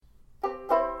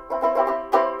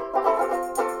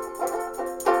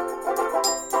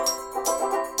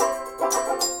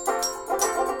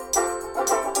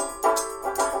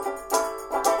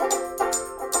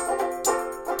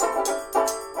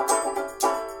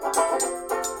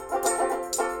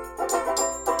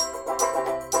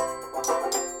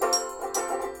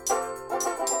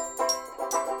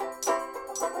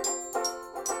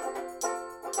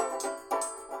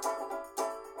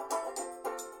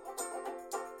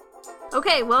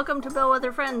Okay, welcome to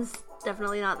Bellwether Friends.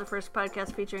 Definitely not the first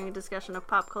podcast featuring a discussion of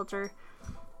pop culture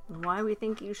and why we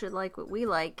think you should like what we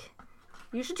like.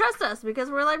 You should trust us because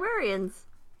we're librarians.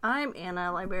 I'm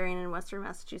Anna, librarian in Western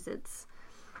Massachusetts.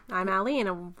 I'm Allie, and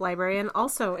a librarian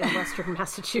also in Western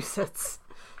Massachusetts.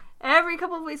 Every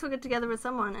couple of weeks we'll get together with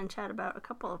someone and chat about a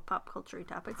couple of pop culture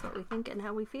topics, what we think and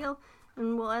how we feel.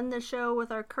 And we'll end the show with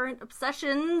our current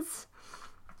obsessions.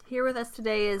 Here with us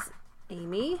today is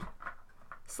Amy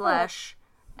 /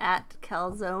 at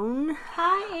Calzone.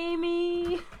 Hi,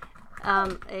 Amy.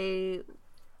 A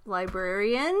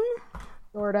librarian.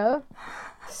 Sort of.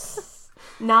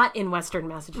 Not in Western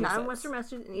Massachusetts. Not in Western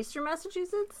Massachusetts. In Eastern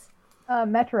Massachusetts?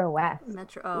 Metro West.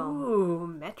 Metro. Oh. Ooh,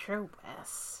 Metro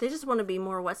West. They just want to be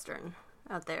more Western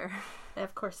out there.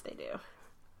 Of course they do.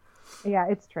 Yeah,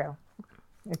 it's true.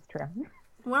 It's true.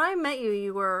 When I met you,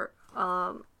 you were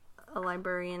a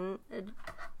librarian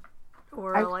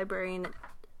a librarian.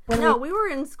 No, we were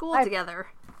in school together.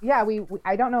 Yeah, we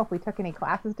I don't know if we took any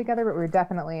classes together, but we were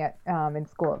definitely in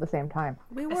school at the same time.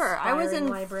 We were. I was in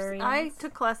librarians. I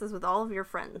took classes with all of your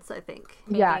friends, I think.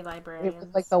 Yeah, librarians. it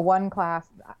was like the one class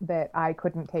that I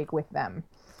couldn't take with them.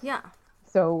 Yeah.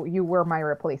 So you were my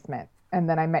replacement, and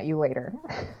then I met you later.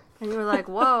 And you were like,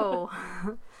 whoa.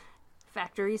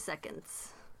 Factory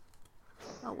seconds.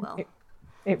 Oh, well.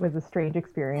 It was a strange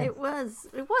experience.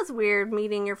 It was weird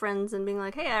meeting your friends and being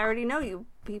like, hey, I already know you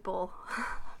people.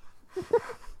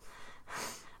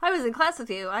 I was in class with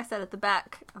you. I sat at the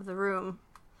back of the room,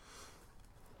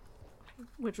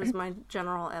 which was my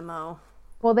general MO.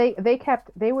 Well, they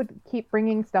would keep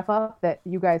bringing stuff up that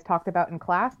you guys talked about in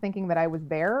class, thinking that I was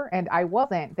there, and I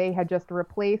wasn't. They had just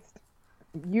replaced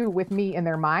you with me in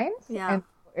their minds. Yeah.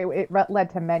 And it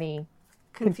led to many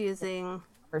confusing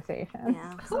conversations.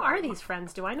 Yeah. Who are these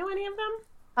friends? Do I know any of them?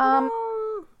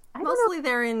 Mostly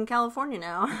they're in California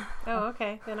now. Oh,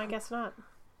 okay. Then I guess not.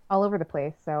 All over the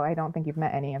place, so I don't think you've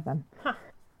met any of them. Huh.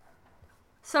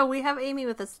 So we have Amy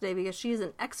with us today because she's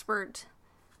an expert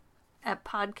at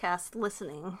podcast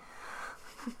listening.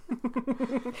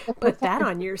 Put that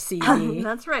on your CV.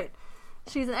 That's right.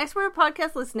 She's an expert at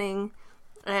podcast listening,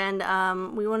 and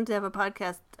we wanted to have a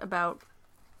podcast about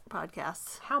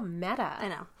podcasts. How meta. I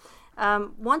know.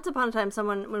 Once upon a time,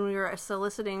 when we were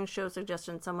soliciting show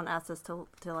suggestions, someone asked us to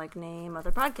like name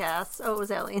other podcasts. Oh, it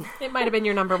was Eileen. It might have been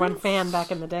your number one fan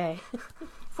back in the day.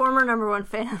 Former number one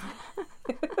fan.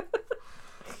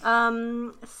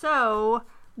 So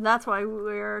that's why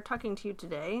we're talking to you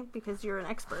today, because you're an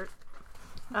expert.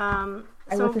 I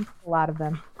listen to a lot of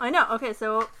them. I know. Okay,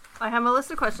 so I have a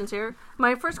list of questions here.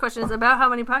 My first question is about how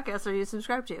many podcasts are you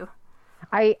subscribed to?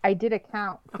 I did a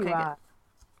count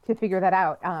to figure that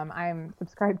out. I'm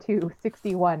subscribed to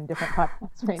 61 different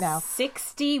podcasts right now.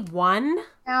 61?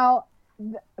 Now,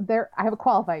 I have a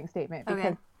qualifying statement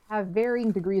because I have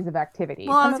varying degrees of activity.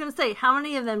 Well, I was going to say, how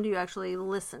many of them do you actually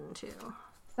listen to?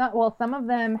 Some of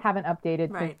them haven't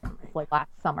updated since like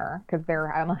last summer because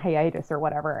they're on a hiatus or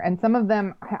whatever. And some of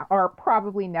them are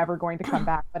probably never going to come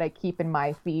back, but I keep in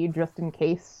my feed just in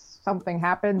case something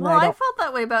happens. Well, I felt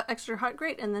that way about Extra Hot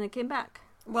Great, and then it came back.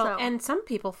 Well, and some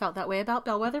people felt that way about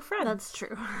Bellwether Friends. That's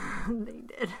true. They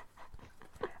did.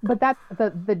 But that's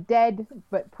the dead,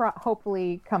 but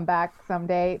hopefully come back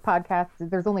someday podcasts.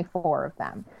 There's only 4 of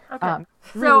them. Okay.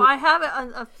 So I have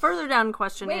a further down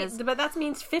question. But that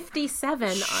means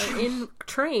 57 are in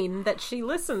train that she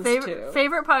listens to.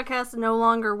 Favorite podcast no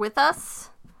longer with us?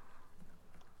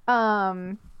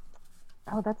 Oh,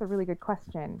 that's a really good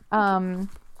question.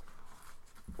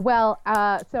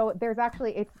 So there's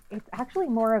actually it's actually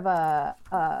more of a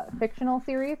fictional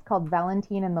series called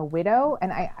Valentine and the Widow,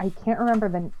 and I can't remember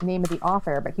the name of the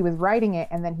author, but he was writing it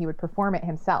and then he would perform it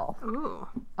himself. Ooh.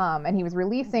 And he was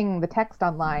releasing the text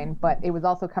online, but it was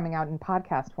also coming out in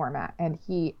podcast format. And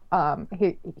he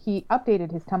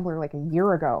updated his Tumblr like a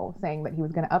year ago, saying that he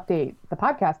was going to update the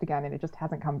podcast again, and it just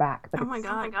hasn't come back. But oh my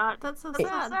god, that's so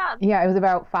sad. Yeah, it was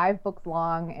about 5 books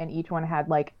long, and each one had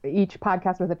each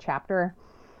podcast was a chapter.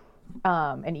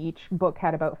 And each book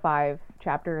had about 5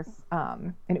 chapters,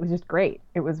 and it was just great.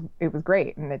 It was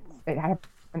great, and I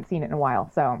haven't seen it in a while,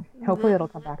 so hopefully it'll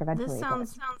come back eventually. This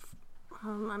sounds.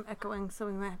 I'm echoing, so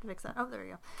we might have to fix that. Oh, there we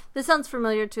go. This sounds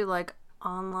familiar to like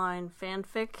online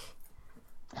fanfic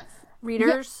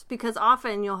readers, because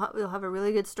often you'll have a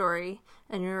really good story,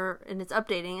 and it's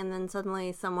updating, and then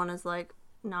suddenly someone is like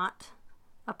not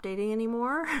updating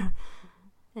anymore,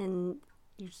 and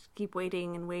you just keep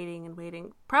waiting and waiting and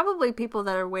waiting. Probably people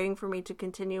that are waiting for me to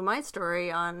continue my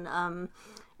story on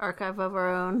Archive of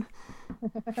Our Own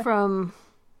from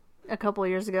a couple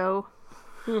years ago.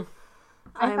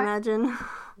 I imagine.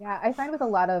 Yeah, I find with a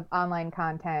lot of online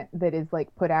content that is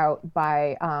like put out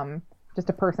by just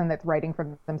a person that's writing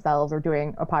for themselves or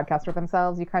doing a podcast for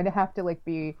themselves, you kind of have to like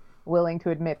be willing to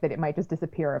admit that it might just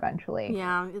disappear eventually.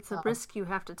 Yeah, it's a risk you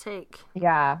have to take.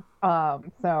 Yeah.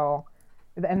 So,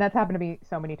 and that's happened to me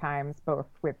so many times, both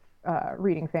with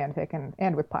reading fanfic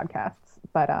and with podcasts.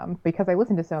 But because I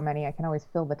listen to so many, I can always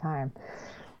fill the time.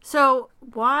 So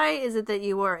why is it that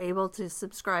you are able to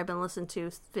subscribe and listen to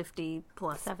 50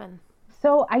 plus? 7.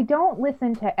 So I don't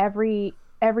listen to every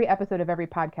episode of every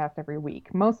podcast every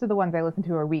week. Most of the ones I listen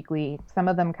to are weekly. Some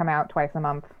of them come out twice a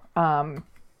month.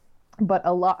 But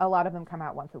a lot of them come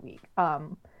out once a week.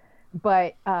 Well,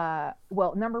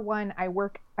 number one,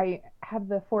 I have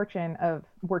the fortune of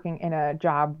working in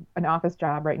an office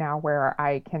job right now where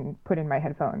I can put in my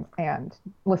headphones and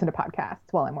listen to podcasts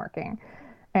while I'm working.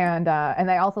 And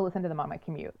I also listen to them on my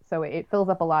commute. So it fills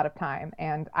up a lot of time.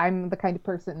 And I'm the kind of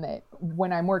person that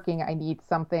when I'm working, I need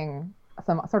some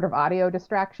sort of audio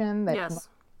distraction that Yes.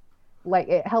 like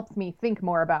it helps me think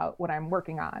more about what I'm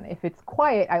working on. If it's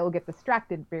quiet, I will get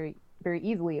distracted very, very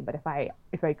easily. But if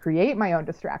I create my own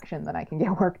distraction, then I can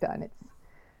get work done. It's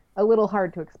a little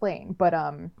hard to explain, but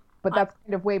that's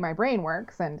kind of way my brain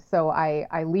works. And so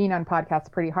I lean on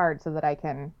podcasts pretty hard so that I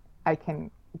can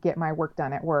get my work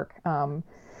done at work. But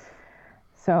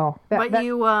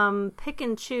you pick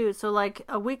and choose. So like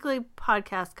a weekly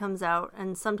podcast comes out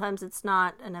and sometimes it's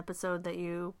not an episode that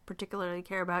you particularly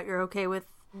care about. You're okay with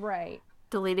right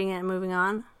deleting it and moving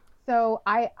on? So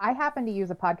I happen to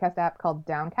use a podcast app called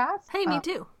Downcast. Hey, me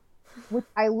too. Which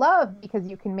I love because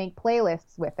you can make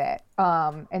playlists with it.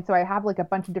 And so I have like a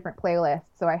bunch of different playlists.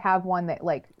 So I have one that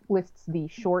like lists the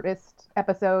shortest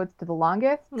episodes to the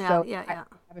longest. Yeah, so yeah. I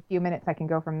have a few minutes, I can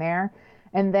go from there.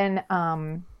 And then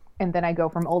I go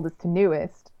from oldest to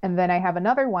newest. And then I have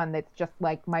another one that's just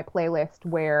like my playlist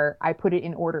where I put it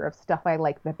in order of stuff I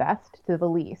like the best to the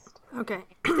least. Okay.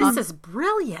 This is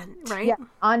brilliant. Right? Yeah.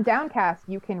 On Downcast,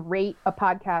 you can rate a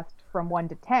podcast from 1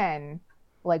 to 10.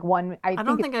 Like one, I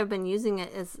don't think I've been using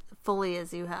it as fully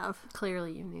as you have.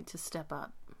 Clearly, you need to step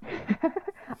up.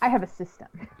 I have a system.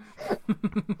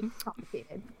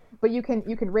 Complicated. But you can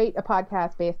rate a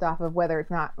podcast based off of whether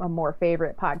it's not a more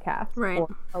favorite podcast or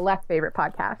a less favorite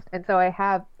podcast. And so I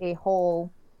have a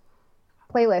whole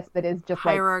playlist that is just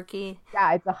hierarchy.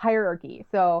 It's a hierarchy.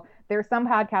 So there's some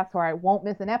podcasts where I won't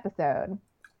miss an episode.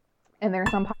 And there's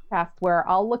some podcasts where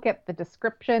I'll look at the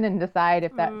description and decide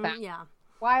if that's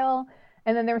while.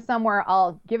 And then there's some where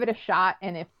I'll give it a shot,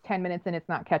 and if 10 minutes in it's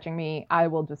not catching me, I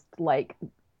will just like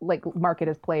mark it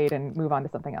as played and move on to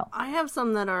something else. I have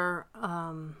some that are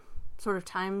sort of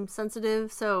time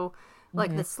sensitive. So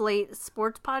like the Slate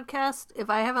Sports podcast, if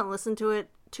I haven't listened to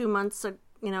it 2 months,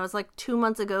 it's like 2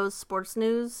 months ago's sports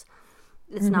news.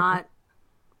 It's not,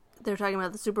 they're talking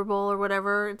about the Super Bowl or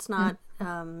whatever. It's not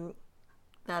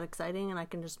that exciting, and I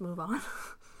can just move on.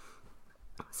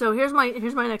 So here's my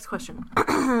next question.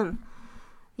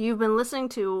 You've been listening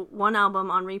to one album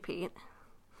on repeat,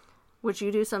 which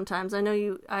you do sometimes.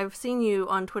 I've seen you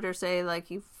on Twitter say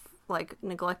like you've like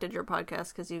neglected your podcast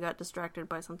because you got distracted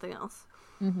by something else.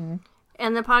 Mm-hmm.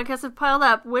 And the podcasts have piled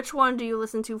up. Which one do you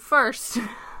listen to first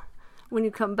when you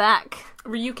come back?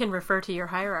 You can refer to your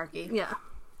hierarchy. Yeah.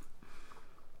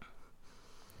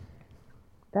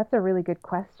 That's a really good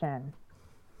question.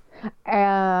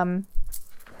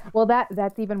 Well,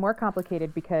 that's even more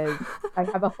complicated because I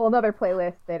have a whole other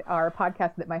playlist that are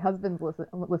podcasts that my husband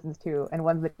listens to and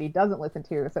ones that he doesn't listen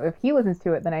to. So if he listens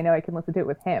to it, then I know I can listen to it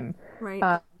with him.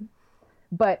 Right.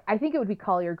 But I think it would be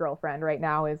Call Your Girlfriend right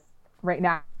now is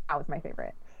my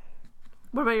favorite.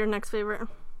 What about your next favorite?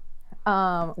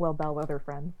 Well, Bellwether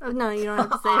Friends. Oh, no, you don't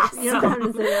have to say it. You don't have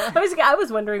to say that. I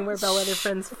was wondering where Bellwether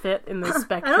Friends fit in the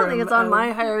spectrum. I don't think it's on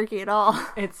my hierarchy at all.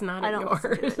 It's not I on don't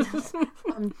yours.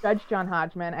 Judge John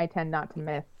Hodgman, I tend not to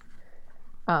miss.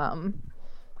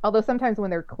 Although sometimes when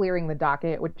they're clearing the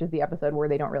docket, which is the episode where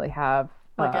they don't really have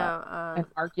like an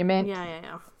argument.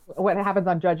 Yeah. What happens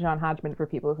on Judge John Hodgman, for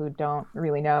people who don't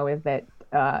really know, is that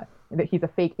he's a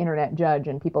fake internet judge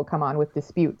and people come on with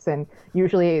disputes, and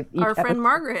usually our friend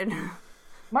Margaret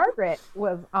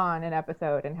was on an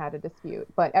episode and had a dispute,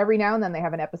 but every now and then they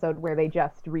have an episode where they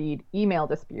just read email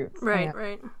disputes.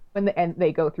 Right. And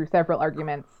they go through several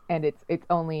arguments, and it's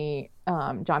only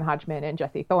John Hodgman and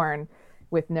Jesse Thorne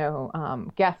with no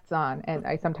guests on, and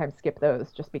I sometimes skip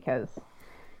those just because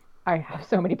I have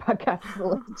so many podcasts to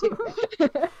listen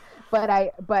to. But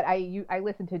I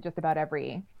listen to just about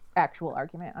every actual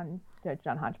argument on Judge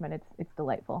John Hodgman. It's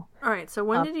delightful. All right. So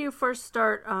when did you first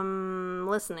start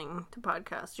listening to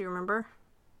podcasts? Do you remember?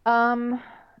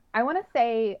 I want to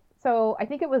say So I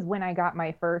think it was when I got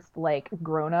my first like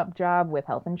grown-up job with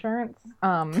health insurance.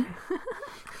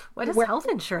 What does health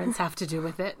insurance have to do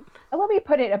with it? Let me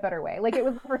put it a better way. Like it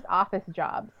was the first office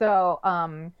job. So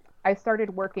I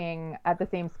started working at the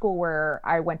same school where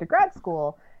I went to grad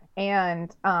school.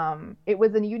 And it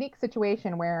was a unique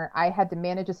situation where I had to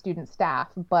manage a student staff,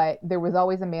 but there was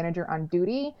always a manager on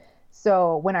duty.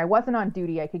 So when I wasn't on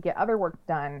duty, I could get other work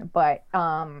done, but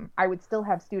I would still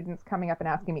have students coming up and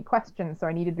asking me questions. So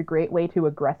I needed a great way to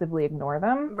aggressively ignore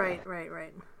them. Right.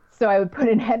 So I would put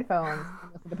in headphones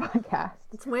and listen to podcasts.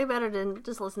 It's way better than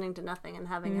just listening to nothing and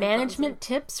having Management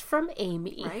tips from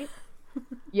Amy. Right?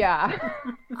 Yeah.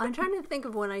 I'm trying to think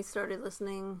of when I started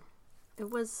listening.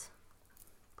 It was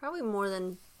probably more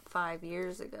than 5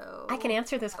 years ago. I can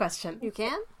answer this question. You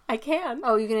can? I can.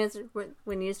 Oh, you can answer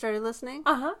when you started listening?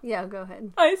 Uh-huh. Yeah, go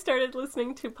ahead. I started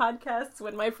listening to podcasts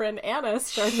when my friend Anna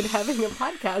started having a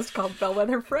podcast called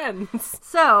Bellwether Friends.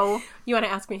 So, You want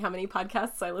to ask me how many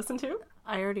podcasts I listen to?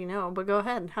 I already know, but go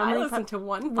ahead. How I many listen to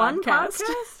one One podcast.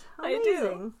 podcast? I do.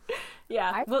 Amazing.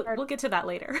 Yeah, we'll get to that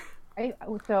later. I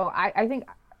think,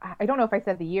 I don't know if I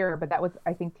said the year, but that was,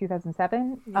 I think,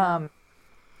 2007. Yeah.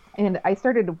 And I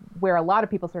started where a lot of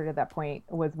people started at that point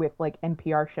was with like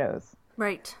NPR shows.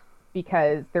 Right.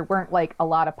 Because there weren't like a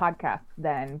lot of podcasts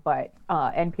then, but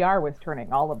NPR was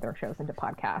turning all of their shows into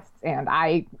podcasts, and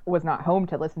I was not home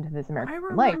to listen to This American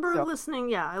Life. I remember listening.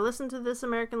 Yeah, I listened to This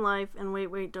American Life and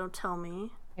Wait, Don't Tell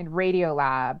Me. And Radio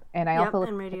Lab, and I also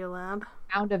listened and Radio Lab to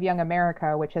Sound of Young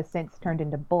America, which has since turned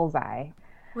into Bullseye.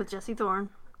 with Jesse Thorne.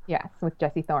 Yes, with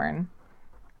Jesse Thorne.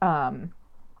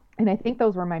 And I think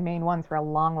those were my main ones for a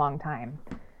long, long time.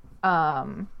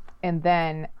 And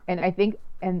then I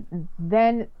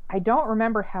don't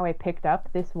remember how I picked up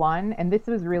this one, and this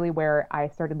was really where I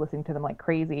started listening to them like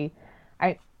crazy.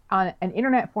 On an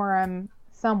internet forum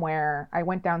somewhere, I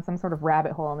went down some sort of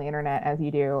rabbit hole on the internet, as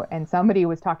you do, and somebody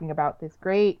was talking about this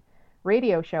great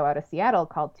radio show out of Seattle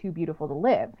called Too Beautiful to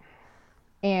Live.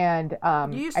 And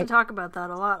You used to talk about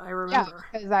that a lot, I remember. yeah,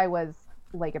 because I was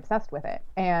like obsessed with it.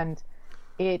 And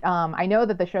it I know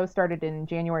that the show started in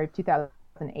January of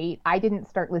 2008. I didn't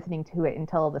start listening to it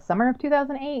until the summer of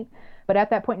 2008, but at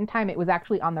that point in time it was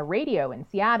actually on the radio in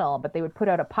Seattle, but they would put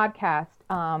out a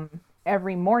podcast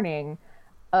every morning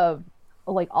of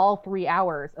like all 3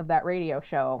 hours of that radio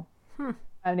show.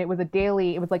 And it was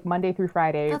it was like Monday through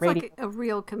Friday. That's radio. like a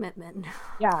real commitment.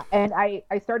 Yeah, and I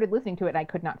started listening to it and I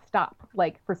could not stop.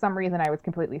 Like, for some reason, I was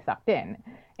completely sucked in.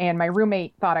 And my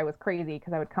roommate thought I was crazy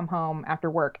because I would come home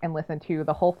after work and listen to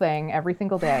the whole thing every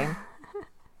single day.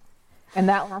 And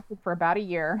that lasted for about a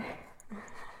year.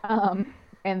 And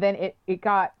then it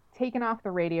got taken off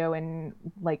the radio in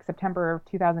like September of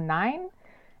 2009.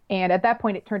 And at that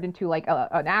point, it turned into like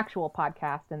an actual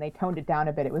podcast, and they toned it down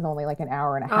a bit. It was only like an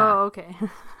hour and a half. Oh, okay.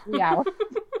 Yeah.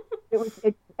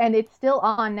 And it's still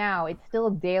on now. It's still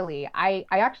daily. I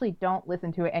actually don't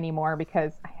listen to it anymore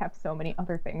because I have so many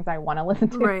other things I want to listen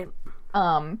to. Right.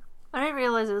 I didn't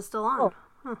realize it was still on.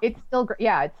 It's still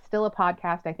it's still a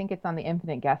podcast. I think it's on the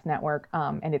Infinite Guest Network,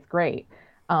 and it's great.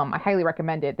 I highly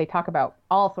recommend it. They talk about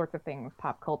all sorts of things,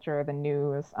 pop culture, the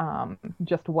news,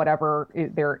 just whatever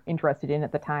they're interested in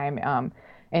at the time.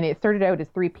 And it started out as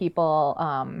 3 people,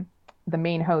 the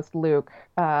main host, Luke,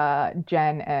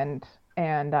 Jen, and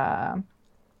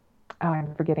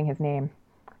I'm forgetting his name,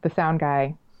 the sound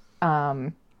guy.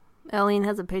 Eileen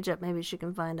has a page up. Maybe she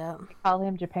can find out. I call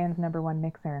him Japan's #1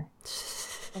 mixer.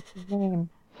 What's his name?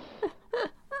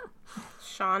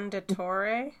 Sean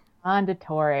DeTore.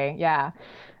 Andatore, yeah.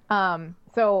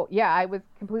 So yeah, I was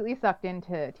completely sucked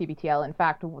into TBTL. In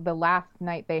fact, the last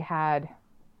night they had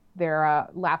their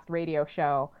last radio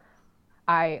show,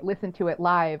 I listened to it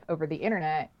live over the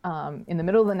internet in the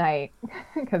middle of the night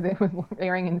because it was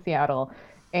airing in Seattle,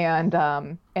 and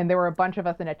there were a bunch of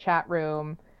us in a chat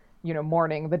room,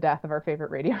 mourning the death of our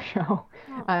favorite radio show.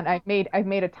 And I've made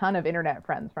a ton of internet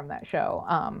friends from that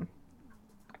show.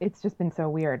 It's just been so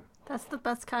weird. That's the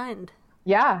best kind.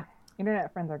 Yeah,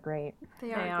 internet friends are great.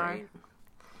 They are great.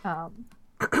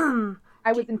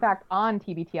 I was in fact on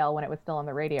TBTL when it was still on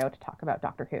the radio to talk about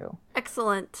Doctor Who.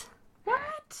 Excellent.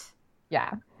 What?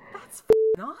 Yeah. That's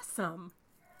awesome.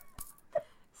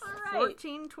 All right.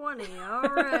 1420. All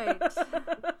right.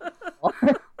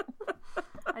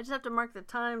 I just have to mark the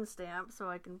timestamp so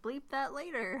I can bleep that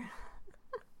later.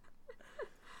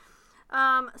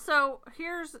 So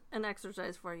here's an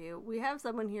exercise for you. We have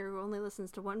someone here who only listens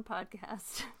to one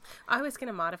podcast. I was going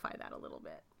to modify that a little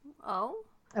bit. Oh?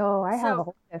 Oh, I have a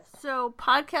whole list. So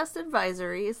podcast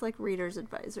advisory is like reader's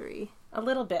advisory. A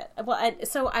little bit. Well,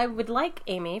 so I would like,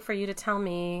 Amy, for you to tell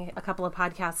me a couple of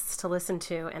podcasts to listen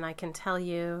to, and I can tell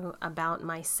you about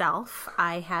myself.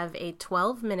 I have a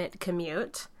 12-minute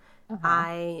commute.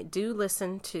 I do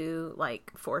listen to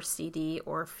like 4 CD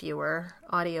or fewer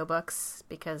audiobooks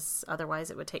because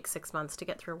otherwise it would take 6 months to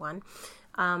get through one.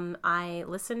 I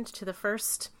listened to the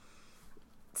first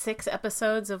 6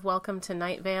 episodes of Welcome to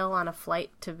Night Vale on a flight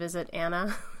to visit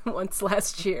Anna once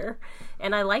last year,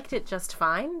 and I liked it just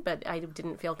fine, but I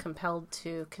didn't feel compelled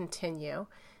to continue.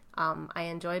 I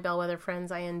enjoy Bellwether Friends.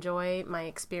 I enjoy my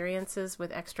experiences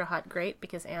with Extra Hot Great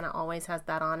because Anna always has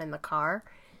that on in the car.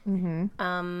 Yeah,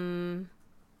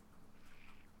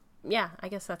 I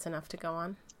guess that's enough to go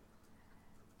on.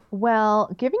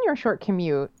 Well, given your short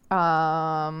commute,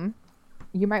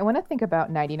 you might want to think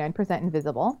about 99%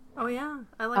 Invisible. Oh yeah,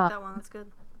 I like that one. That's good.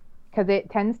 Because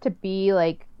it tends to be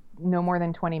like no more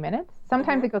than 20 minutes.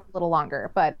 Sometimes it goes a little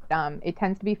longer, but it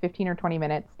tends to be 15 or 20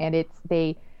 minutes. And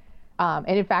and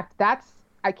in fact,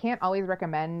 I can't always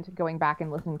recommend going back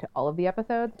and listening to all of the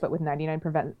episodes, but with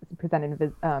 99%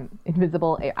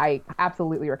 Invisible, I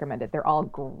absolutely recommend it. They're all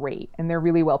great and they're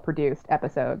really well produced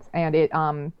episodes. And It's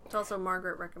also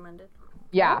Margaret recommended.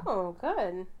 Yeah. Oh,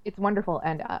 good. It's wonderful.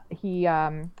 And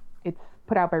it's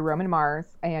put out by Roman Mars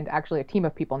and actually a team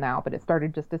of people now, but it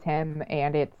started just as him.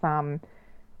 And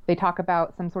they talk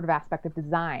about some sort of aspect of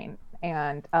design.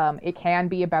 And it can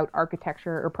be about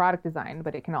architecture or product design,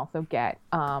 but it can also get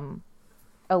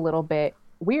a little bit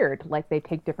weird. Like they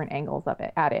take different angles at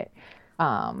it.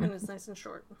 And it's nice and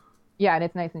short. Yeah, and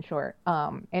it's nice and short.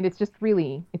 And it's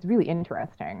really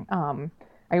interesting.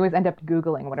 I always end up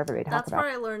Googling whatever they talk about. That's where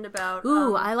I learned about.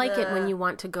 Ooh, I like it when you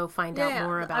want to go find out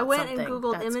more about something. I went and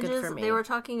Googled That's images. Good for me. They were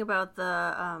talking about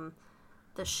the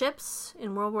ships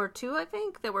in World War II, I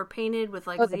think, that were painted with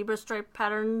like zebra stripe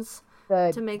patterns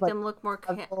to make them look more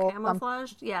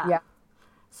camouflaged. Yeah.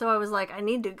 So I was like, I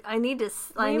need a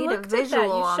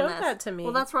visual on this. You showed that to me.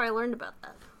 Well, that's where I learned about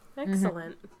that.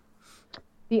 Excellent.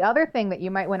 The other thing that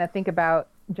you might want to think about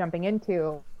jumping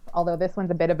into, although this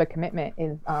one's a bit of a commitment,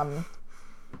 is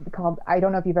called, I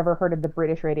don't know if you've ever heard of the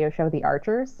British radio show The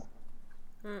Archers.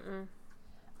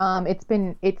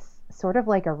 It's sort of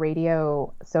like a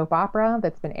radio soap opera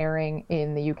that's been airing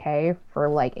in the UK for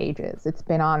like ages. It's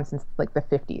been on since like the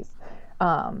 50s.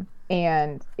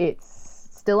 And it's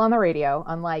still on the radio,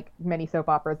 unlike many soap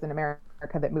operas in America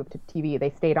that moved to TV.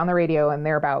 They stayed on the radio and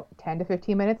they're about 10 to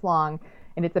 15 minutes long.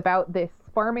 And it's about this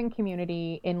farming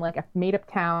community in like a made-up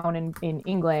town in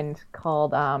England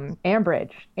called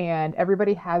Ambridge. And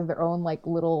everybody has their own like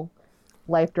little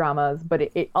life dramas, but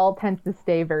it all tends to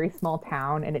stay very small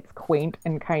town, and it's quaint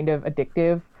and kind of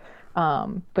addictive.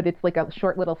 But it's like a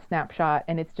short little snapshot,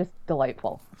 and it's just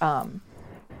delightful.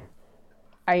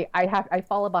 I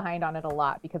follow behind on it a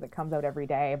lot because it comes out every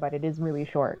day, but it is really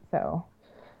short, so.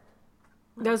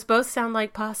 Those both sound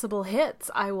like possible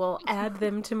hits. I will add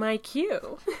them to my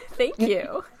queue. Thank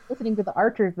you. Listening to The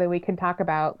Archers, though, we can talk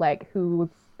about like who's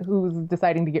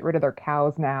deciding to get rid of their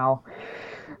cows now.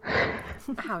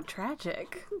 How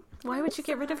tragic. Why would you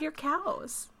get rid of your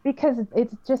cows? Because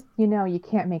it's just, you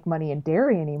can't make money in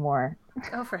dairy anymore.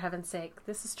 Oh, for heaven's sake.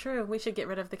 This is true. We should get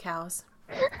rid of the cows.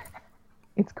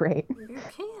 It's great. You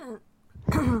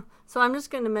can't. So I'm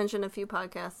just going to mention a few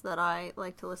podcasts that I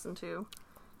like to listen to.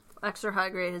 Extra High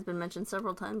Grade has been mentioned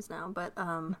several times now, but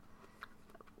a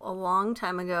long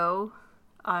time ago,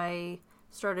 I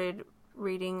started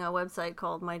reading a website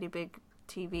called Mighty Big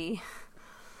TV,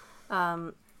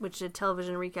 which did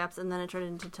television recaps, and then it turned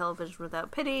into Television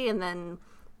Without Pity, and then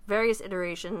various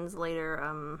iterations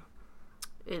later,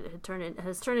 it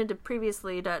has turned into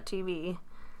Previously.tv,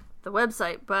 the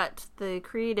website, but the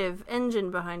creative engine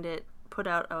behind it put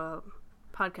out a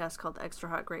podcast called Extra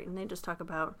Hot Great, and they just talk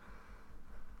about,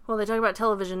 well, they talk about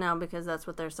television now because that's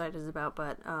what their site is about,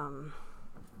 but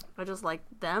I just like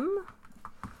them,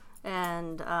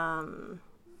 and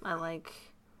I like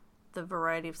the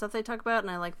variety of stuff they talk about, and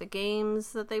I like the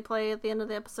games that they play at the end of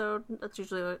the episode. That's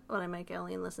usually what I make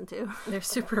Ellie listen to. They're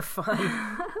super fun.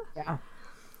 Yeah.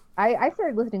 I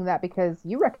started listening to that because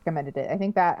you recommended it. I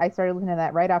think that I started listening to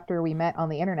that right after we met on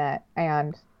the internet,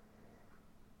 and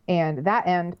that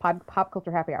and Pop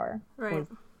Culture Happy Hour was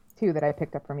two that I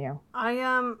picked up from you. I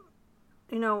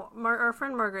our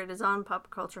friend Margaret is on Pop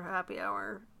Culture Happy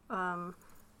Hour now,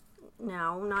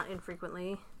 not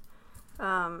infrequently,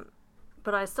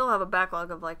 but I still have a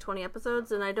backlog of like 20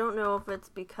 episodes, and I don't know if it's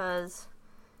because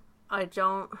I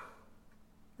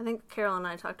think Carol and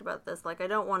I talked about this, like I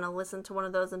don't want to listen to one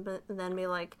of those and then be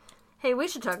like, hey, we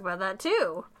should talk about that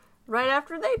too, right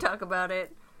after they talk about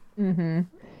it. Mm-hmm.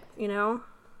 You know?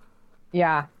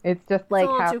 Yeah, it's just It's like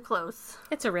a little how too close.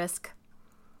 It's a risk.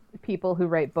 people who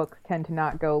write books tend to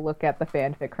not go look at the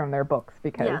fanfic from their books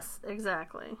because, Yes,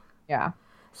 exactly. yeah.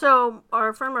 So,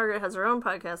 our friend Margaret has her own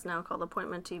podcast now called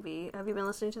Appointment TV. Have you been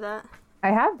listening to that? I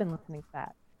have been listening to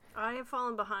that. I have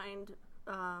fallen behind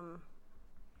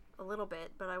a little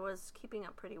bit, but I was keeping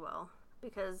up pretty well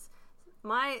because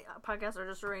my podcasts are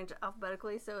just arranged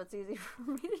alphabetically, so it's easy for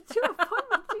me to do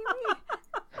Appointment TV.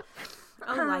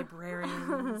 Oh,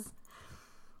 librarians.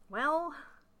 Well,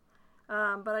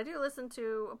 but I do listen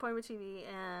to Appointment TV,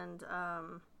 and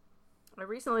I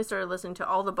recently started listening to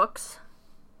All the Books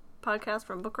podcast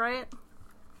from Book Riot.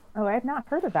 Oh, I had not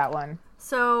heard of that one.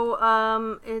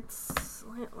 So, it's...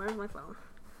 Where's my phone?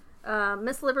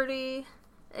 Miss Liberty,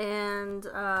 and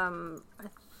I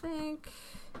think...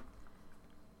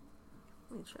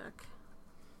 Let me check.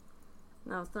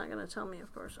 No, it's not going to tell me,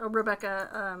 of course. Oh,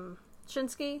 Rebecca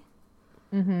Shinsky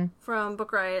Mm-hmm. from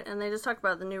Book Riot, and they just talk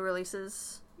about the new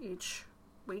releases each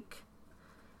week.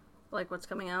 Like what's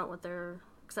coming out, what they're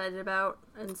excited about,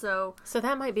 and so... So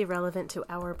that might be relevant to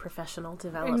our professional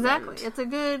development. Exactly. It's a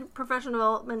good professional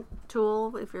development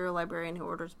tool if you're a librarian who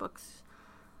orders books.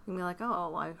 You can be like,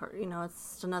 oh, I heard, it's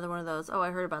just another one of those, oh,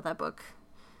 I heard about that book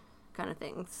kind of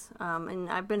things. And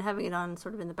I've been having it on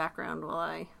sort of in the background while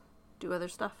I do other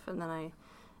stuff, and then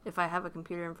if I have a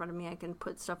computer in front of me, I can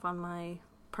put stuff on my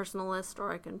personal list,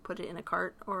 or I can put it in a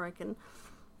cart, or I can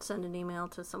send an email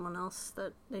to someone else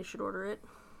that they should order it.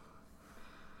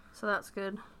 So that's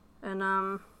good. And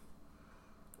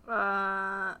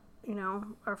our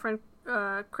friend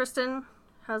Kristen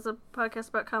has a podcast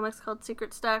about comics called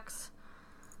Secret Stacks.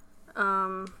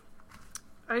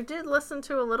 I did listen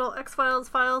to a little X-Files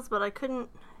files, but I couldn't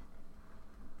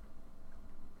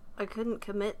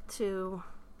commit to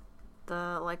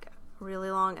the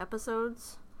really long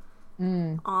episodes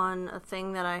on a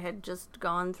thing that I had just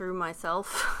gone through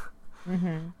myself.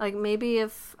 Mm-hmm. Like, maybe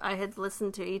if I had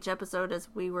listened to each episode as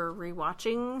we were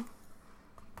rewatching,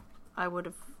 I would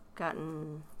have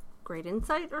gotten great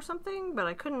insight or something, but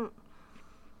I couldn't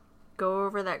go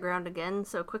over that ground again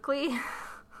so quickly.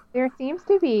 There seems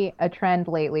to be a trend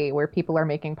lately where people are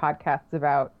making podcasts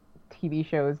about TV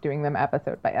shows, doing them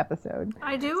episode by episode.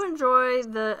 I do enjoy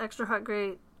the Extra Hot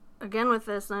Great, again with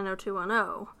this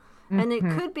 90210. And it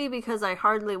could be because I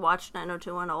hardly watched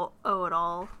 90210 at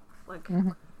all,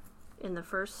 in the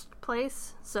first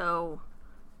place. So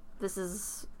this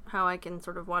is how I can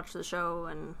sort of watch the show,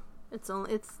 and it's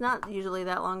not usually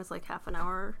that long. It's like half an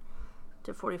hour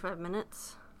to 45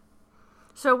 minutes.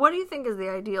 So what do you think is the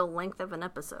ideal length of an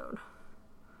episode?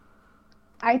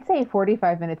 I'd say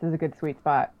 45 minutes is a good sweet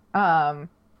spot.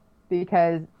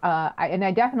 Because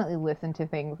I definitely listen to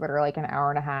things that are like an hour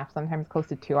and a half, sometimes close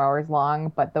to 2 hours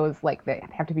long, but those they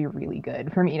have to be really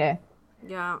good for me to.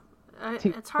 Yeah,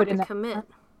 it's hard to commit.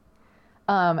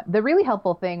 The really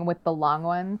helpful thing with the long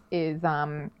ones is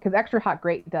because Extra Hot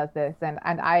Great does this, and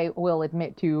I will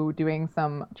admit to doing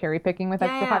some cherry picking with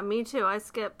Extra Hot. Yeah, me too. I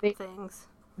skip things.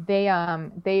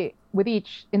 They with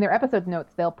each in their episode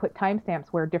notes, they'll put timestamps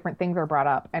where different things are brought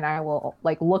up, and I will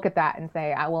look at that and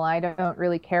say, I don't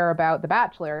really care about The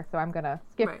Bachelor, so I'm gonna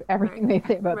skip everything they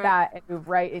say about that and move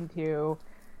right into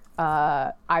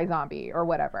iZombie or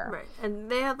whatever. Right,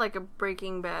 and they had a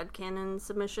Breaking Bad canon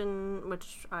submission,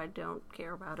 which I don't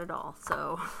care about at all.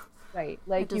 So right,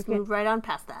 I just move right on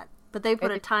past that. But they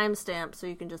put a timestamp so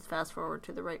you can just fast forward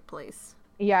to the right place.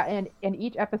 Yeah, and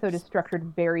each episode is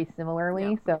structured very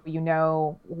similarly, so you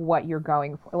know what you're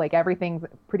going for. Everything's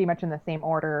pretty much in the same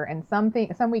order, and some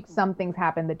weeks some things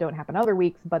happen that don't happen other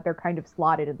weeks, but they're kind of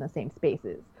slotted in the same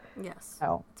spaces. Yes.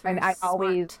 So, and I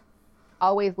always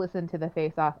listen to the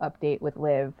Face Off update with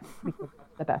Liv because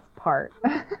that's the best part.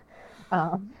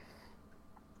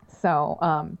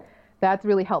 That's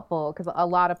really helpful because a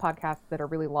lot of podcasts that are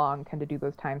really long tend to do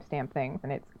those timestamp things,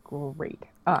 and it's great.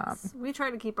 Yes. We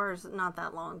try to keep ours not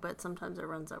that long, but sometimes it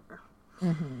runs over.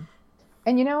 Mm-hmm.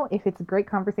 And if it's a great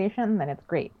conversation, then it's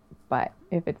great. But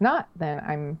if it's not, then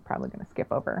I'm probably going to skip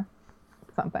over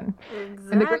something.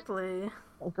 Exactly.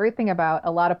 The great thing about a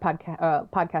lot of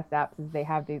podcast apps is they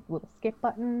have these little skip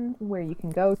buttons where you can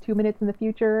go 2 minutes in the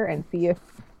future and see if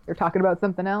they're talking about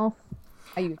something else.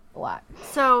 I use it a lot.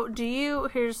 So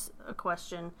here's a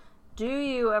question. Do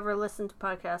you ever listen to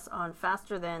podcasts on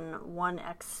faster than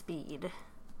 1x speed?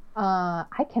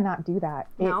 I cannot do that.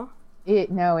 No? It's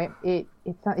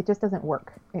not, it just doesn't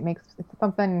work.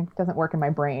 Something doesn't work in my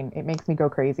brain. It makes me go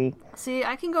crazy. See,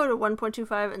 I can go to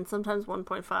 1.25 and sometimes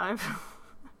 1.5.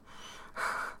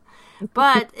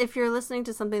 But if you're listening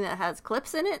to something that has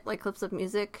clips in it, like clips of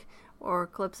music or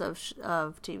clips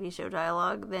of TV show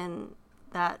dialogue, then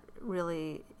that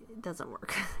really doesn't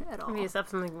work at all. Maybe it's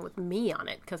something with me on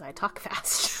it because I talk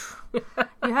fast. You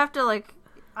have to like,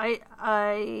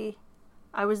 I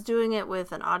was doing it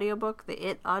with an audiobook, the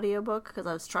It audiobook, because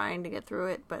I was trying to get through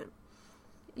it, but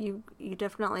you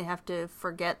definitely have to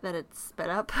forget that it's sped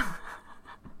up.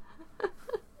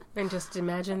 And just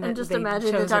imagine that And just they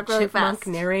imagine they chose a talk really chipmunk fast.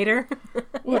 narrator.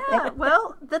 Yeah,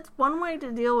 well, that's one way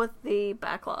to deal with the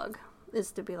backlog,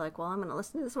 is to be like, well, I'm going to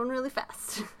listen to this one really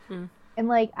fast. And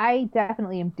like, I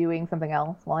definitely am doing something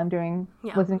else while I'm doing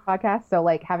Yeah. listening to podcasts. So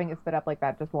like, having it sped up like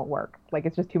that just won't work. Like,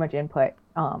 it's just too much input.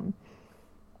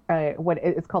 What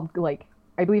it's called, like,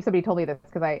 I believe somebody told me this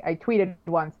because I tweeted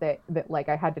once that like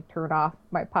I had to turn off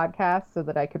my podcast so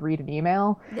that I could read an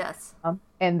email. Yes.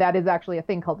 And that is actually a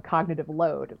thing called cognitive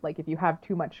load. Like, if you have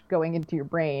too much going into your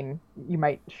brain, you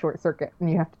might short circuit and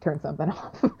you have to turn something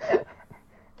off.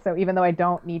 So even though I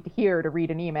don't need to hear to read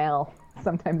an email,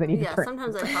 sometimes I need to Yeah, turn.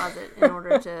 sometimes I pause it in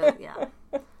order to,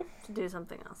 to do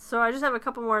something else. So I just have a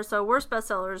couple more. So Worst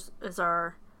Bestsellers is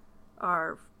our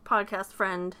podcast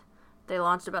friend. They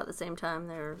launched about the same time.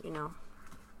 They're,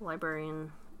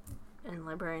 librarian and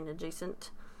librarian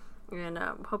adjacent. And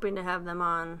hoping to have them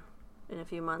on in a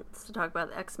few months to talk about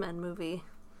the X-Men movie.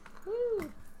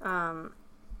 Woo.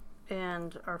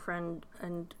 And our friend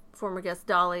and former guest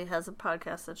Dolly has a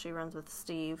podcast that she runs with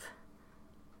Steve,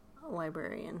 a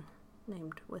librarian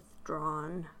named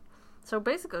Withdrawn. So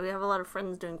basically, we have a lot of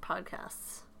friends doing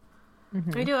podcasts.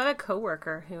 Mm-hmm. We do have a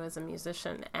coworker who is a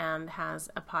musician and has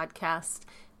a podcast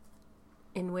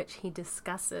in which he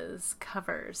discusses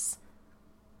covers.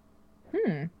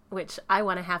 Which I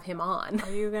want to have him on.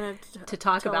 Are you going to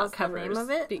talk tell about us covers? the name of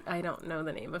it? I don't know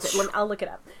the name of it. I'll look it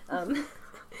up.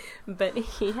 But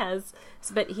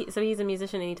he's a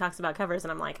musician and he talks about covers,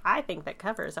 and I'm like, I think that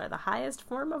covers are the highest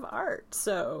form of art,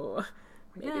 so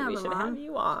maybe we should have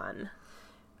you on.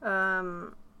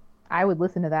 I would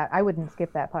listen to that. I wouldn't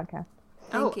skip that podcast.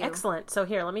 Thank you. Excellent. So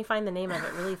here, let me find the name of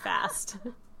it really fast.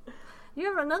 You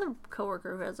have another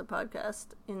coworker who has a podcast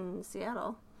in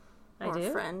Seattle. I Or do?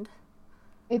 a friend.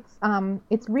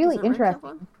 It's really Is it Rick have interesting.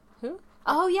 one? Who?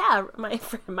 Oh yeah,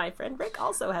 my friend Rick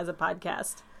also has a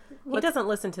podcast. He doesn't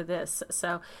listen to this,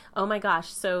 so oh my gosh,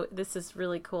 so this is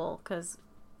really cool because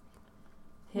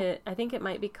I think it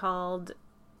might be called.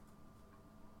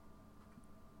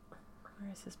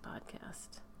 Where is his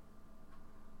podcast?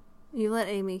 You let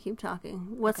Amy keep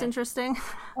talking. What's Okay. interesting?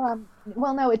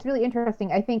 Well, no, it's really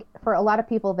interesting. I think for a lot of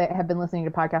people that have been listening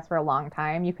to podcasts for a long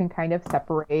time, you can kind of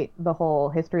separate the whole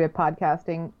history of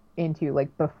podcasting into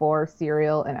like before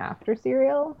Serial and after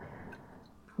Serial.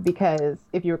 Because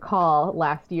if you recall,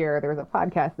 last year there was a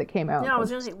podcast that came out. Yeah, I was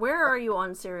going to say, where are you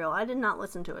on Serial? I did not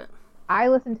listen to it. I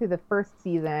listened to the first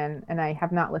season, and I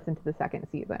have not listened to the second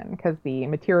season because the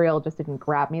material just didn't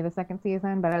grab me the second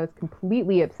season. But I was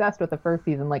completely obsessed with the first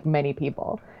season, like many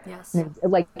people. Yes. And it's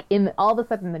like all of a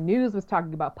sudden, the news was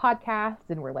talking about podcasts,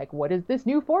 and we're like, "What is this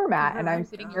new format?" And I'm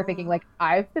sitting here thinking, like,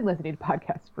 I've been listening to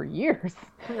podcasts for years,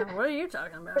 Yeah, what are you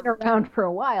talking about? been around for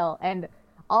a while, and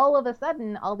all of a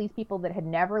sudden, all these people that had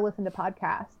never listened to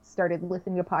podcasts started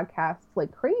listening to podcasts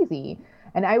like crazy.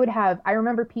 And I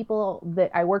remember people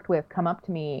that I worked with come up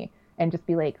to me and just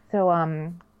be like, "So,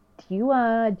 do you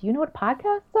know what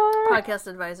podcasts are?" Podcast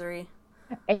advisory.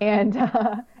 And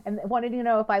wanted to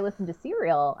know if I listened to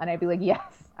Serial, and I'd be like, "Yes,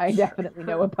 I definitely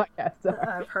know what podcasts are."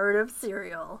 I've heard of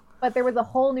Serial. But there was a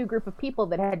whole new group of people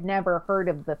that had never heard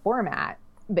of the format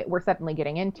that were suddenly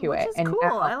getting into Which it. is And cool.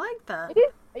 now- I like that.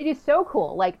 It is so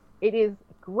cool. Like, it is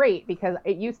great because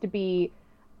it used to be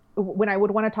when I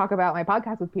would want to talk about my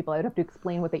podcast with people, I'd have to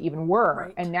explain what they even were.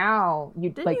 Right. And now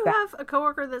Didn't like you that. have a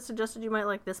coworker that suggested you might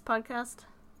like this podcast?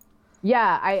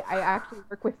 Yeah, I actually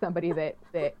work with somebody that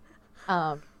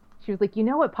she was like, "You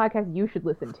know what podcast you should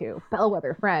listen to?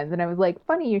 Bellwether Friends." And I was like,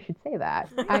 "Funny you should say that.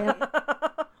 I am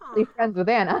actually friends with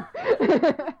Anna."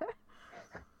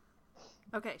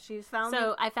 Okay, she's found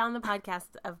So I found the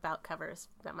podcast about covers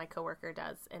that my coworker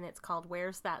does, and it's called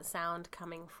 "Where's That Sound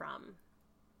Coming From?"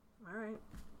 All right.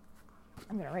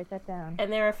 I'm gonna write that down.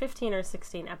 And there are 15 or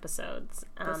 16 episodes.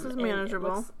 This is and it manageable.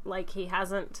 looks like he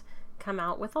hasn't come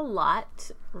out with a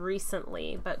lot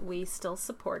recently, but we still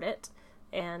support it.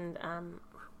 And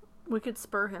We could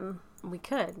spur him. we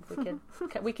could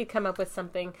we could come up with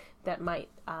something that might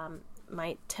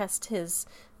test his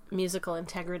musical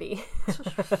integrity.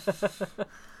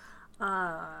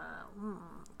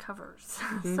 Covers.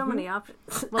 So many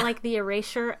options. Well, like the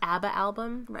Erasure ABBA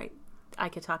album, Right. I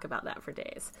could talk about that for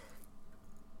days,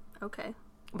 Okay.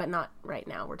 but not right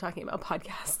now. We're talking about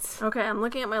podcasts. Okay, I'm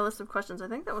looking at my list of questions. I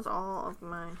think that was all of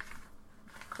my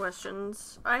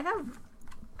questions. I have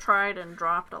tried and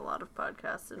dropped a lot of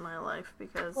podcasts in my life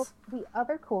because... Well, the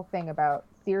other cool thing about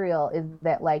Serial is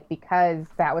that, like, because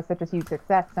that was such a huge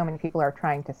success, so many people are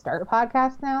trying to start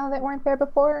podcasts now that weren't there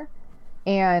before.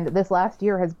 And this last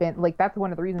year has been, like, that's one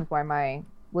of the reasons why my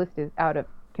list is out of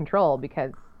control,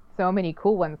 because so many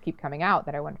cool ones keep coming out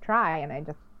that I want to try, and I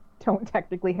just don't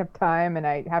technically have time, and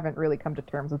I haven't really come to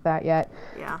terms with that yet.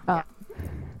 Yeah.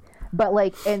 But,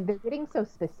 like, and they're getting so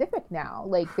specific now.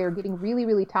 Like, they're getting really,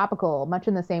 really topical, much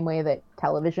in the same way that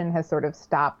television has sort of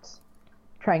stopped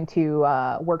trying to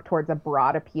work towards a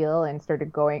broad appeal and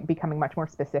started becoming much more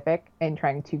specific and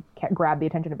trying to grab the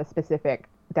attention of a specific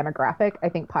demographic. I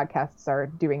think podcasts are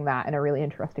doing that in a really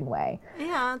interesting way.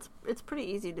 Yeah, it's pretty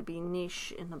easy to be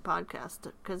niche in a podcast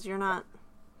because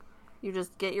you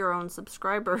just get your own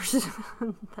subscribers.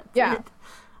 That's it.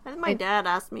 I think my dad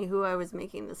asked me who I was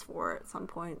making this for at some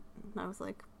point, and I was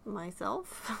like,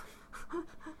 myself?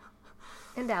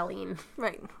 And Aline.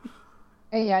 Right.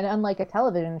 And yeah, and unlike a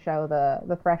television show,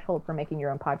 the threshold for making your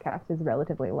own podcast is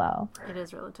relatively low. It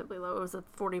is relatively low. It was a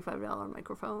 $45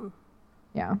 microphone.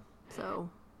 Yeah. So,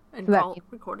 and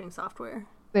recording software.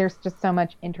 There's just so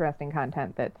much interesting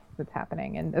content that's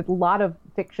happening, and a lot of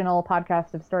fictional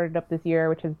podcasts have started up this year,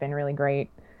 which has been really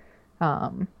great.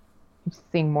 Just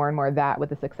seeing more and more of that with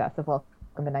the success of Welcome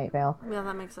to Night Vale. Yeah,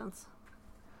 that makes sense.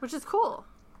 Which is cool.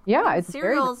 Yeah, it's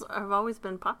serials have always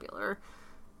been popular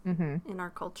in our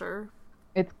culture.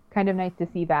 It's kind of nice to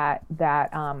see that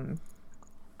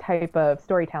type of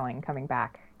storytelling coming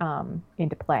back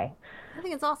into play. I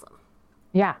think it's awesome.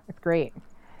 Yeah, it's great.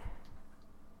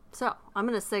 So I'm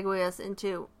going to segue us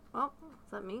into, is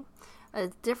that me? A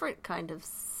different kind of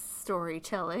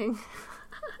storytelling.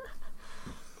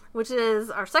 Which is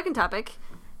our second topic,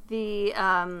 the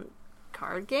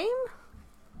card game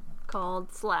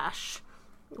called Slash,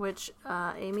 which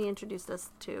Amy introduced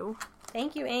us to.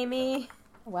 Thank you, Amy.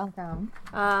 Welcome.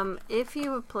 If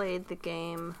you have played the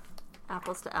game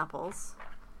Apples to Apples,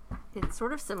 it's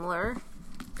sort of similar,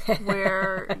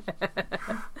 where...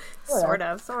 Sort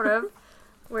of.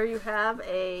 Where you have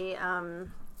a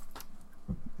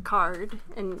card,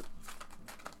 and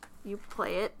you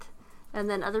play it, and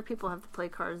then other people have to play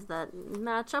cards that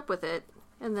match up with it,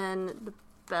 and then the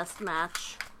best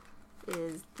match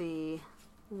is the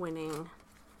winning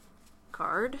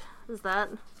card. Is that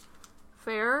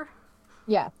fair?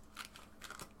 Yeah.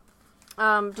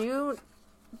 Do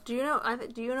you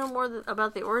know more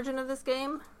about the origin of this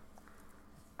game?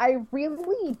 I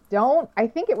really don't. I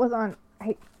think it was on.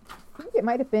 I think it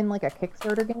might have been like a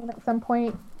Kickstarter game at some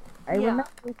point. I remember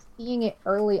seeing it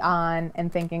early on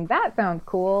and thinking, that sounds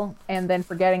cool, and then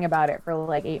forgetting about it for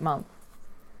like 8 months.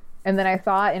 And then I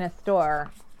saw it in a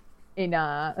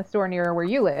store near where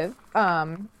you live,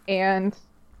 and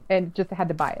just had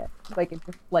to buy it. Like, it's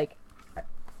just like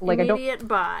immediate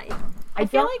buy. I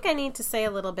feel like I need to say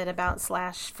a little bit about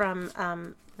Slash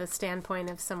from the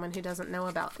standpoint of someone who doesn't know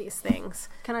about these things.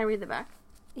 Can I read the back?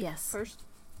 Yes. First?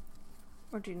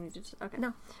 Or do you need to... Okay.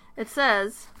 No. It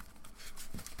says...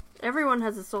 Everyone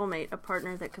has a soulmate, a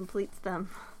partner that completes them.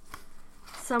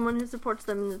 Someone who supports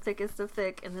them in the thickest of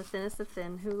thick and the thinnest of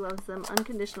thin, who loves them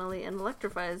unconditionally and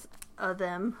electrifies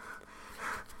them.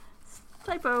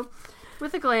 Typo.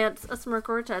 With a glance, a smirk,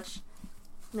 or a touch.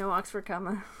 No Oxford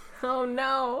comma. Oh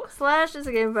no. Slash is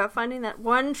a game about finding that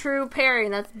one true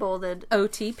pairing. That's bolded.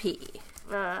 OTP.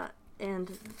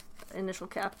 And initial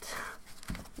capped.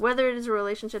 Whether it is a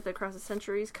relationship that crosses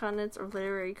centuries, continents, or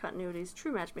literary continuities,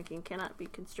 true matchmaking cannot be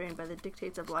constrained by the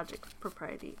dictates of logic,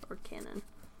 propriety, or canon.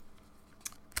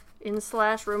 In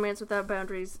Slash, Romance Without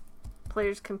Boundaries,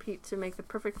 players compete to make the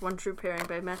perfect one true pairing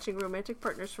by matching romantic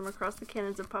partners from across the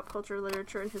canons of pop culture,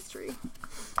 literature, and history.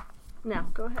 Now,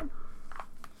 go ahead.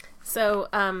 So,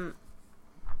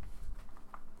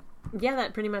 yeah,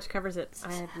 that pretty much covers it.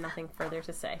 I have nothing further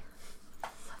to say.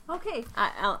 Okay.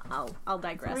 I'll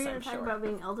digress. Were you going to talk about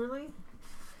being elderly?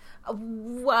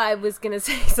 I was going to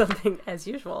say something as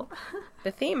usual.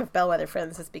 The theme of Bellwether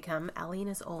Friends has become Aline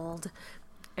is old.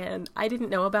 And I didn't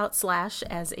know about Slash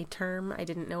as a term. I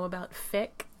didn't know about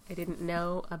fic. I didn't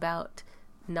know about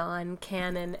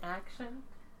non-canon action.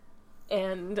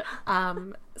 And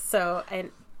so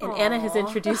Anna has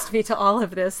introduced me to all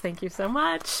of this. Thank you so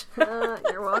much.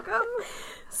 You're welcome.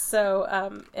 So,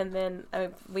 and then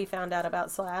we found out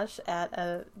about Slash at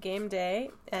a game day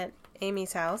at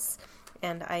Amy's house,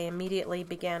 and I immediately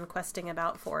began questing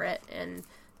about for it and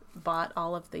bought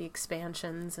all of the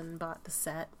expansions and bought the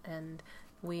set, and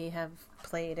we have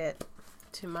played it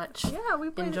too much Yeah, we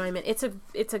played enjoyment.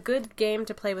 It's a good game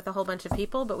to play with a whole bunch of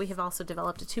people, but we have also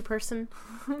developed a 2-person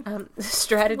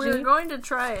strategy. We're going to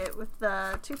try it with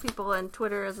 2 people and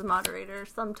Twitter as a moderator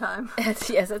sometime.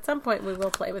 Yes, at some point we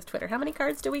will play with Twitter. How many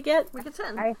cards do we get? We get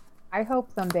 10. I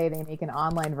hope someday they make an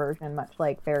online version, much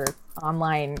like there's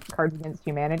online Cards Against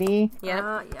Humanity.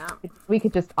 Yeah. Yeah. We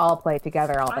could just all play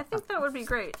together all the I time. think that would be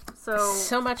great.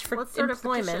 So much for let's start a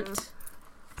employment. petition.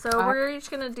 So we're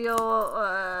each going to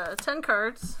deal 10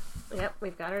 cards. Yep,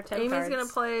 we've got our 10 Amy's cards. going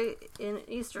to play in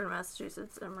Eastern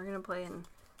Massachusetts, and we're going to play in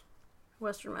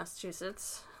Western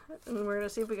Massachusetts. And we're going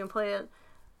to see if we can play a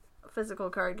physical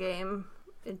card game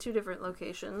in 2 different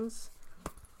locations.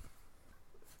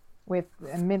 With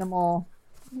minimal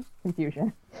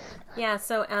confusion. Yeah,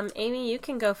 so Amy, you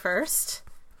can go first.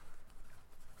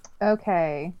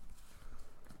 Okay.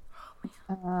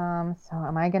 So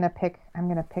am I gonna pick? I'm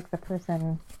gonna pick the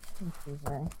person. Let's see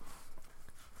here.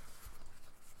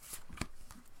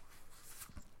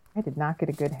 I did not get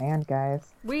a good hand, guys.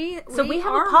 We have a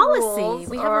our policy. rules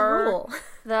We have a are rule.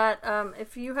 that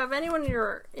if you have anyone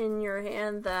in your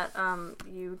hand that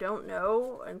you don't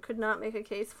know and could not make a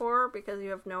case for because you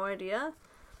have no idea,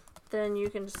 then you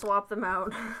can swap them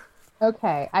out.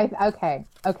 Okay. I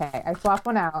swapped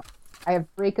one out. I have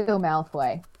Draco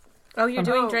Malfoy Oh, you're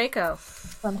doing Oh. Draco.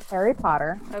 from Harry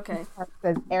Potter. Okay. It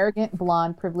says arrogant,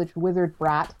 blonde, privileged wizard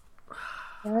brat.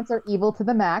 Parents are evil to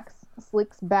the max.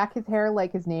 Slicks back his hair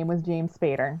like his name was James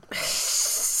Spader.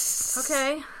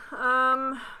 Okay.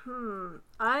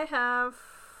 I have.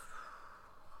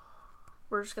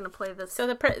 We're just gonna play this. So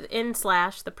the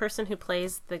the person who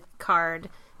plays the card,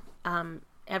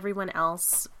 everyone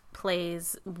else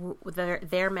plays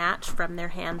their match from their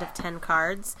hand of 10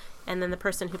 cards, and then the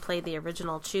person who played the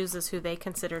original chooses who they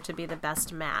consider to be the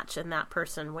best match, and that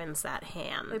person wins that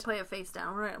hand. They play it face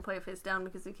down. We're not gonna play it face down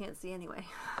because we can't see anyway.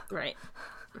 Right.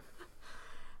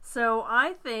 So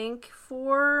I think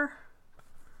for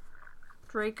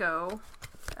Draco,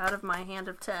 out of my hand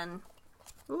of 10.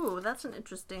 Ooh, that's an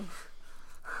interesting.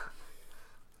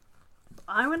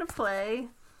 I'm gonna play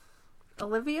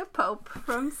Olivia Pope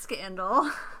from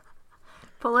Scandal.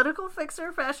 Political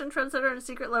fixer, fashion trendsetter, and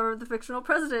secret lover of the fictional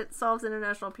president solves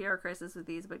international PR crisis with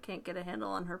ease, but can't get a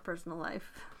handle on her personal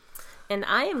life. And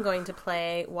I am going to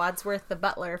play Wadsworth the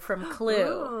butler from Clue.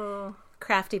 Ooh.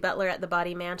 Crafty butler at the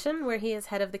Body Mansion, where he is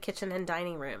head of the kitchen and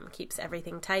dining room. Keeps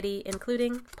everything tidy,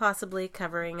 including possibly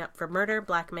covering up for murder,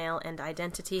 blackmail, and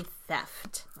identity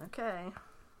theft. Okay.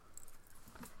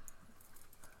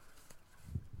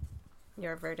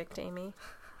 Your verdict, Amy?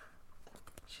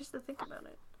 She has to think about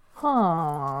it.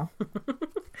 Huh.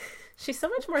 She's so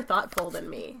much more thoughtful than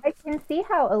me. I can see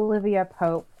how Olivia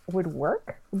Pope would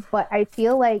work, but I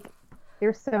feel like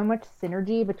there's so much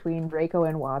synergy between Draco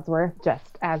and Wadsworth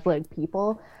just as like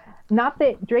people. Not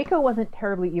that Draco wasn't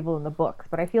terribly evil in the books,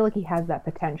 but I feel like he has that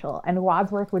potential, and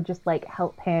Wadsworth would just like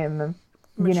help him,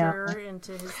 Mature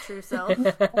into his true self.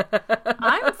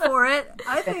 I'm for it.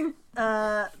 I think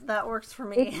that works for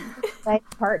me. like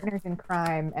partners in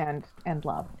crime and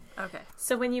love. Okay.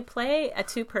 So when you play a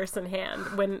 2-person hand,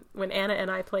 when Anna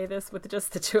and I play this with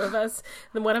just the 2 of us,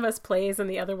 then one of us plays and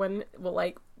the other one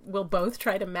we'll both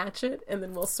try to match it, and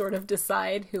then we'll sort of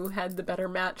decide who had the better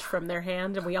match from their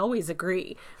hand, and we always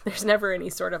agree. There's never any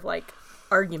sort of like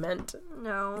argument.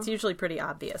 No. It's usually pretty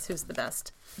obvious who's the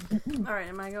best. All right.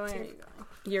 Am I going? Or are you going?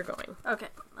 You're going. Okay.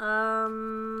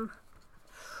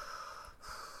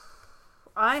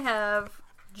 I have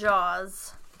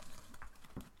Jaws.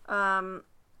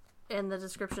 And the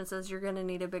description says you're going to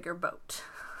need a bigger boat.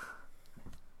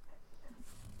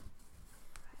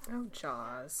 Oh,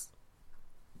 Jaws.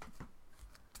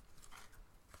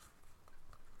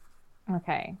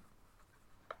 Okay.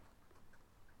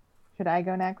 Should I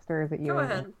go next, or is it you? Go Amy?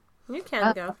 ahead. You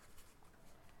can go.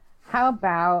 How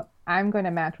about I'm going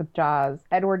to match with Jaws,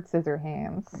 Edward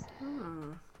Scissorhands.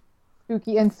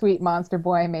 Spooky and sweet monster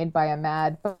boy made by a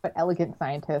mad but elegant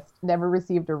scientist, never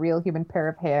received a real human pair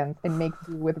of hands, and makes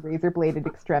do with razor-bladed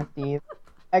extremities.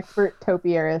 Expert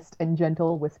topiarist and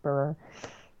gentle whisperer.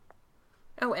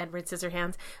 Oh, Edward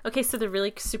Scissorhands. Okay, so the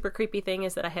really super creepy thing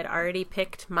is that I had already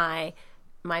picked my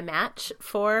match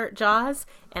for Jaws,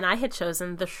 and I had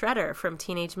chosen the Shredder from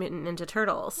Teenage Mutant Ninja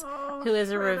Turtles, who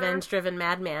is a Shredder. revenge-driven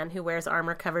madman who wears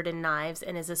armor covered in knives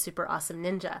and is a super awesome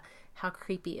ninja. How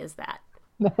creepy is that?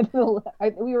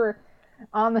 We were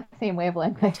on the same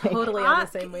wavelength, I think. Totally on the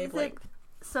same wavelength.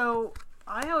 So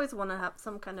I always want to have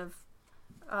some kind of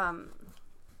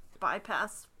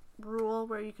bypass rule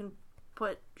where you can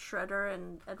put Shredder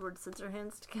and Edward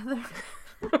Scissorhands together.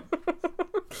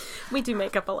 We do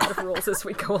make up a lot of rules as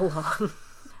we go along.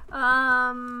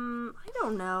 I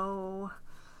don't know.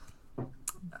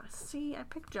 See, I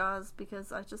picked Jaws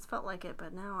because I just felt like it,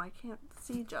 but now I can't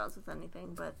see Jaws with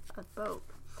anything but a boat.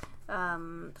 So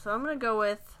I'm gonna go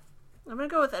with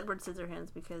Edward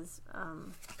Scissorhands because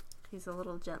he's a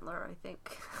little gentler, I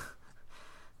think.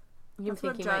 You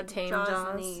think he might tame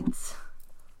Jaws? Needs.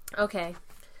 Okay.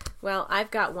 Well, I've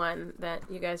got one that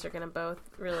you guys are going to both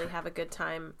really have a good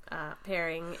time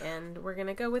pairing, and we're going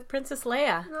to go with Princess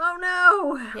Leia. Oh,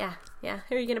 no! Yeah.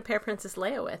 Who are you going to pair Princess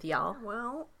Leia with, y'all?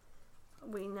 Well,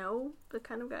 we know the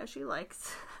kind of guy she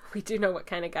likes. We do know what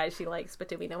kind of guy she likes, but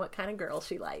do we know what kind of girl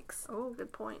she likes? Oh,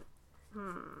 good point.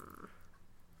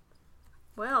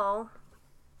 Well,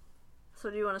 so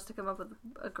do you want us to come up with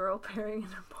a girl pairing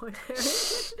and a boy pairing?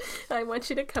 I want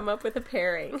you to come up with a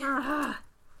pairing.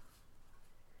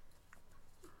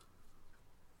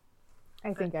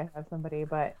 I think I have somebody,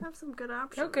 but I have some good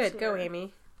options. Oh, good. Here. Go,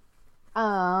 Amy.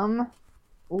 Lilu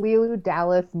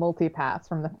Dallas Multipass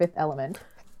from The Fifth Element.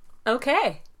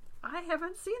 Okay. I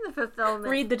haven't seen The Fifth Element.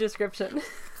 Read the description.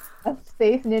 A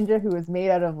space ninja who is made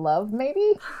out of love,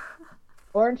 maybe?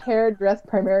 Orange hair, dressed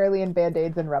primarily in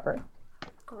band-aids and rubber.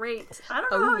 Great. I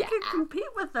don't know how I could compete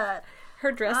with that.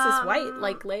 Her dress is white,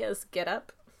 like Leia's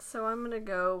getup. So I'm gonna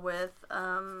go with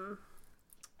LL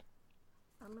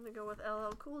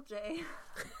Cool J.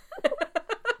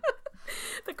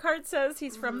 The card says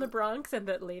he's from the Bronx and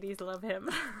that ladies love him.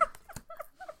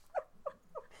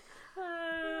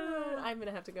 I'm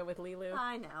gonna have to go with Lilu.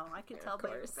 I know. I can tell by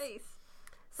your face.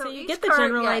 So you get the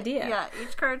general idea. Yeah,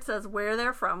 each card says where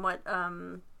they're from, what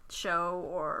show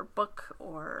or book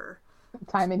or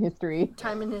time in history.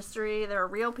 There are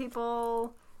real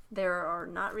people. There are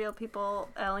not real people.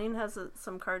 Aline has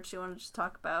some cards she wanted to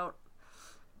talk about.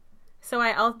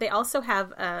 So they also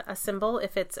have a symbol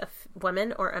if it's a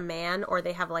woman or a man, or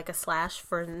they have like a slash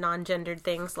for non-gendered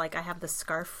things. Like I have the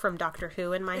scarf from Doctor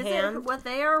Who in my hand. Is it what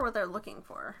they are or what they're looking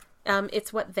for?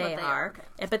 It's what they are.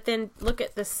 Okay. But then look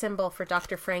at the symbol for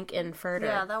Dr. Frank-N-Furter.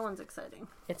 Yeah, that one's exciting.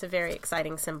 It's a very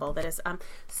exciting symbol that is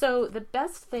so the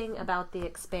best thing about the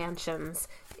expansions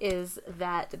is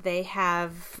that they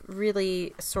have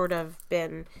really sort of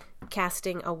been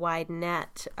casting a wide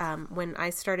net. When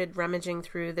I started rummaging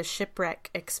through the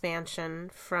Shipwreck expansion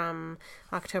from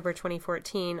October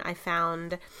 2014, I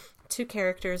found 2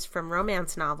 characters from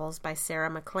romance novels by Sarah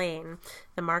MacLean.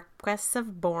 The Marquess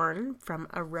of Bourne from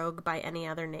A Rogue by Any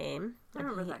Other Name. I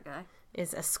remember that guy.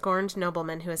 Is a scorned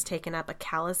nobleman who has taken up as a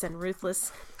callous and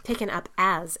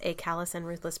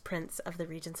ruthless prince of the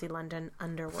Regency London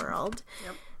underworld.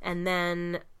 Yep. And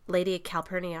then Lady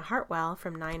Calpurnia Hartwell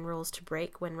from 9 Rules to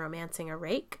Break When Romancing a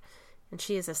Rake. And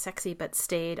she is a sexy but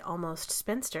staid almost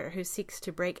spinster who seeks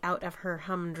to break out of her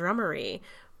humdrummery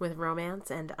with romance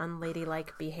and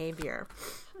unladylike behavior.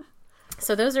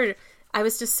 So I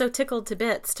was just so tickled to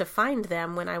bits to find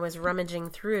them when I was rummaging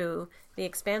through the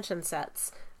expansion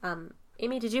sets.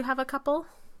 Amy, did you have a couple?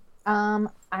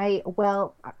 I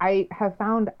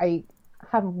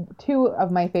have 2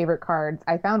 of my favorite cards.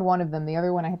 I found one of them. The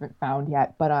other one I haven't found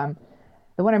yet, but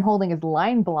the one I'm holding is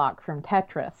Line Block from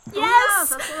Tetris. Yes!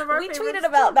 That's one of our favorites. We tweeted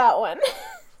about that one.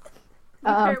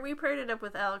 We paired it up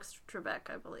with Alex Trebek,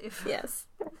 I believe. Yes.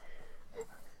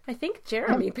 I think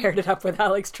Jeremy paired it up with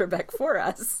Alex Trebek for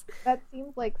us. That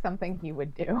seems like something he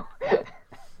would do.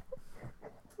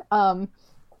 And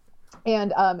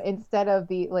instead of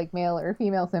the like male or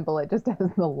female symbol, it just has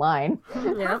the line.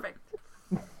 Perfect.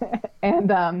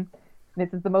 And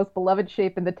this is the most beloved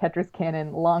shape in the Tetris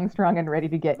canon, long, strong, and ready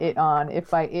to get it on. If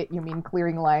by it you mean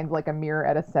clearing lines like a mirror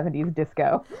at a 70s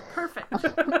disco. Perfect.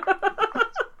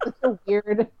 It's a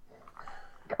weird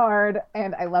card,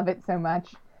 and I love it so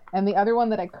much. And the other one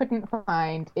that I couldn't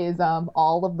find is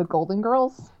all of the Golden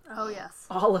Girls. Oh, yes.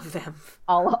 All of them.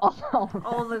 All of them.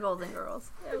 All the Golden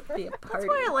Girls. That would be a party. That's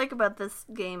what I like about this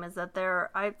game is that there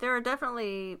are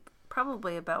definitely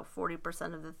probably about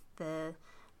 40% of the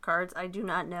cards I do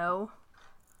not know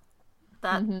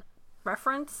that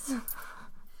reference.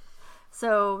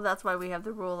 So that's why we have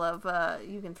the rule of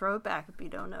you can throw it back if you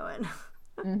don't know it.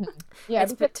 Mm-hmm. Yeah,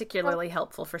 it's particularly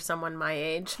helpful for someone my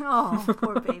age. Oh,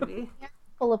 poor baby.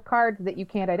 Full of cards that you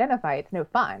can't identify. It's no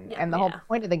fun. And the whole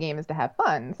point of the game is to have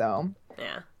fun. So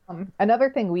yeah. Another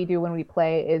thing we do when we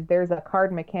play is there's a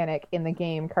card mechanic in the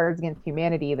game Cards Against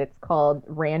Humanity that's called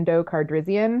Rando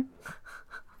Cardrizian.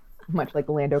 Much like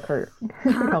the Lando card.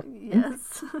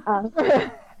 Yes.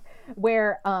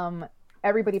 Where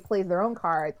everybody plays their own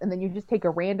cards, and then you just take a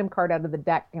random card out of the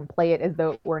deck and play it as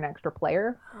though it were an extra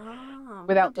player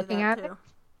without looking at it.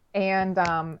 And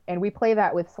we play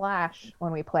that with Slash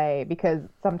when we play, because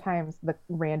sometimes the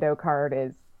rando card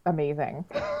is amazing.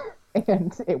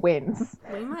 and it wins.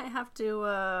 We might have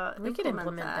to We could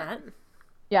implement that.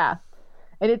 Yeah.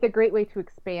 And it's a great way to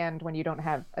expand when you don't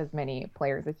have as many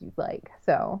players as you'd like.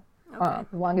 So as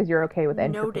long as you're okay with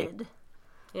entropy. Noted.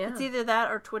 Yeah. It's either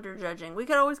that or Twitter judging. We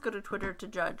could always go to Twitter to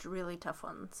judge really tough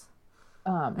ones.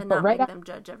 And But not right, make them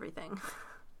judge everything.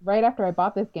 right after I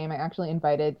bought this game, I actually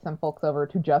invited some folks over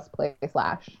to just play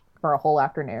Slash for a whole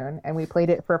afternoon. And we played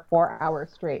it for 4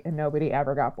 hours straight and nobody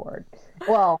ever got bored.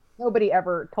 Well, nobody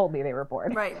ever told me they were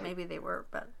bored. Right, maybe they were,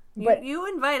 but But- you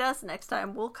invite us next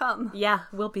time, we'll come. Yeah,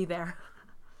 we'll be there.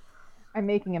 I'm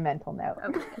making a mental note.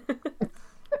 Okay.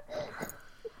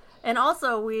 And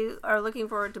also, we are looking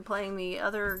forward to playing the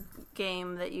other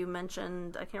game that you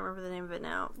mentioned. I can't remember the name of it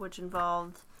now, which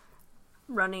involved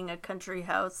running a country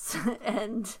house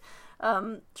and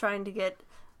trying to get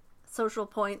social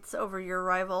points over your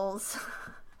rivals.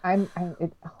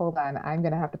 Hold on. I'm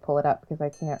going to have to pull it up because I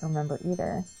can't remember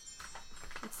either.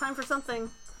 It's time for something.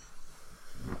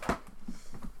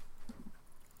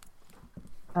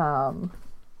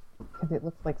 Because it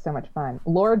looks like so much fun.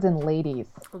 Lords and Ladies.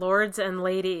 Lords and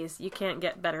ladies, you can't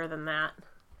get better than that.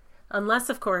 Unless,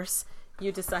 of course,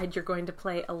 you decide you're going to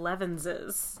play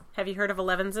Elevenses. Have you heard of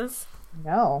Elevenses?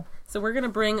 No. So we're going to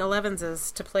bring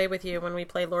Elevenses to play with you when we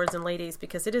play Lords and Ladies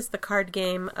because it is the card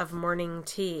game of morning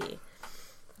tea.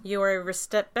 You are a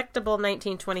respectable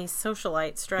 1920s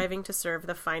socialite striving to serve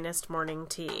the finest morning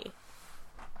tea.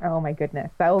 Oh my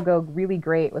goodness. That will go really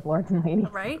great with Lords and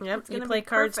Ladies. Right? Yep, It's you gonna play be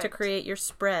cards to perfect. create your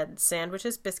spread.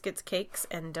 Sandwiches, biscuits, cakes,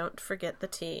 and don't forget the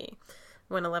tea.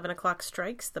 When 11 o'clock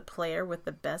strikes, the player with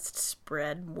the best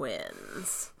spread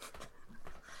wins.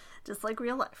 Just like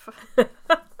real life.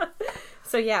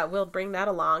 So yeah, we'll bring that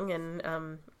along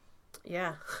and,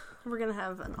 yeah. We're going to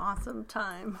have an awesome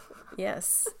time.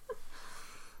 Yes.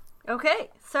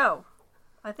 Okay, so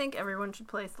I think everyone should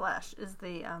play Slash is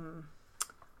the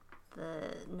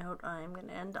note I'm going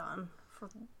to end on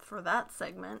for that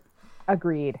segment.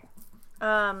 Agreed.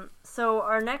 So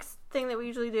our next thing that we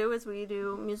usually do is we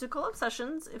do musical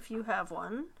obsessions, if you have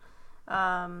one.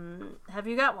 Have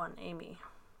you got one, Amy?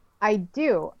 I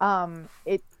do.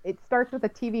 It starts with a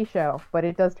TV show, but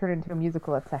it does turn into a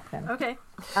musical obsession. Okay.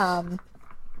 One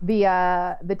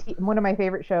of my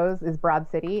favorite shows is Broad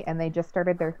City, and they just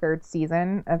started their 3rd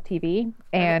season of TV.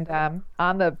 And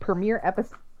on the premiere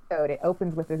episode, it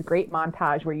opens with this great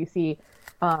montage where you see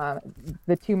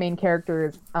the two main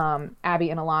characters, Abby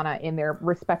and Alana, in their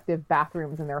respective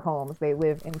bathrooms in their homes. They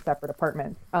live in separate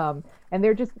apartments. And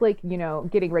they're just like,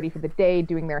 getting ready for the day,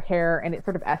 doing their hair, and it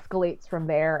sort of escalates from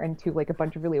there into like a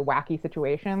bunch of really wacky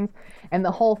situations. And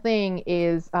the whole thing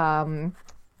is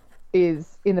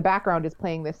in the background is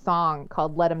playing this song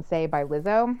called Let 'Em Say by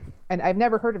Lizzo. And I've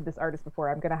never heard of this artist before.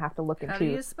 I'm going to have to look into How do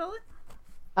you spell it?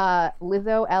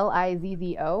 Lizzo,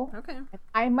 Lizzo. Okay.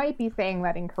 I might be saying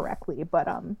that incorrectly, but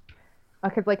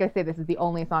because like I say, this is the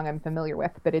only song I'm familiar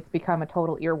with, but it's become a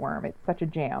total earworm. It's such a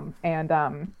jam, and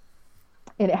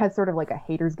it has sort of like a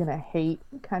haters gonna hate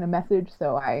kind of message,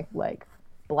 so I like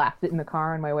blast it in the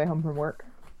car on my way home from work.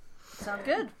 Sounds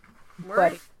good.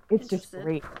 But it's just interested.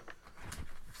 great.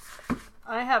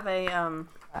 I have a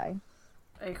I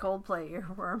Coldplay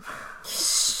earworm.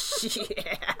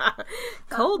 Yeah. Nice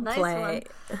Coldplay.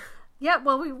 Yeah,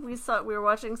 well, we were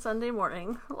watching Sunday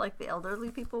morning, like the elderly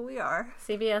people we are.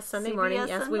 CBS Sunday CBS morning.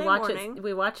 Yes, we Sunday watch morning. it.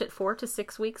 We watch it 4 to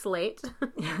 6 weeks late.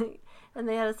 And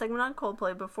they had a segment on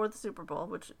Coldplay before the Super Bowl,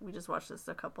 which we just watched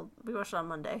we watched it on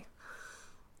Monday.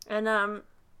 And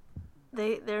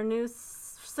their new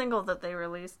single that they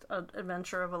released,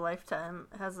 Adventure of a Lifetime,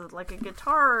 has a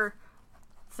guitar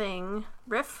thing,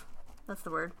 riff, that's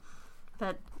the word,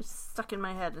 that is stuck in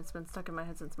my head. It's been stuck in my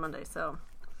head since Monday, so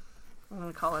I'm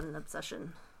going to call it an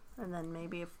obsession. And then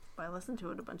maybe if I listen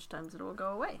to it a bunch of times, it will go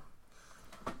away.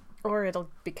 Or it'll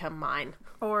become mine.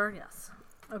 Or, yes.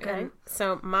 Okay. And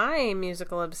so my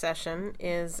musical obsession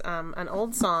is an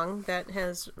old song that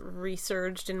has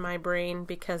resurged in my brain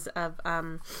because of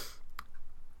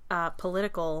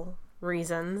political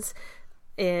reasons.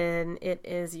 And it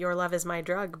is Your Love Is My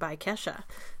Drug by Kesha.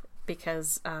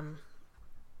 Because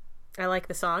I like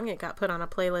the song. It got put on a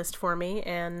playlist for me,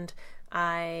 and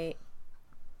I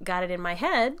got it in my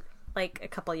head like a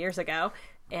couple years ago.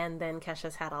 And then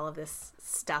Kesha's had all of this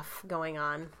stuff going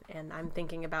on, and I'm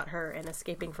thinking about her and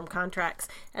escaping from contracts.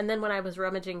 And then when I was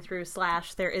rummaging through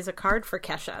Slash, there is a card for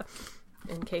Kesha,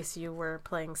 in case you were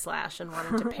playing Slash and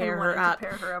wanted to pair her up.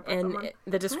 with And someone.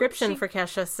 the description for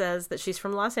Kesha says that she's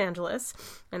from Los Angeles,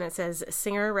 and it says,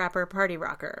 singer, rapper, party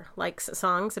rocker, likes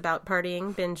songs about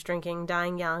partying, binge drinking,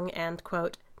 dying young, and,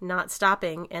 quote, not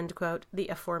stopping, end quote, the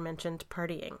aforementioned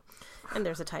partying. And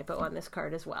there's a typo on this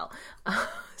card as well.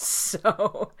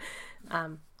 So,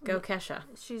 go Kesha.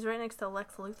 She's right next to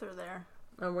Lex Luthor there.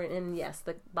 And yes,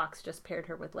 the box just paired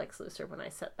her with Lex Luthor when I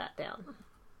set that down.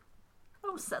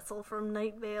 Oh, Cecil from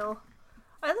Night Vale.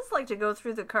 I just like to go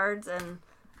through the cards and,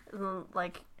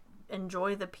 like,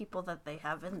 enjoy the people that they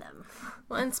have in them.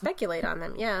 Well, and speculate on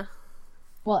them, yeah.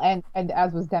 Well, and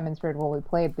as was demonstrated while we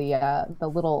played, the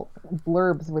little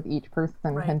blurbs with each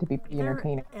person tend to be pretty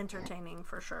entertaining. Entertaining,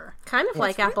 for sure. Kind of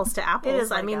like apples to apples. It is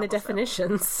like I mean, the apples to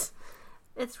definitions.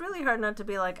 It's really hard not to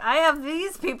be like, I have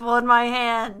these people in my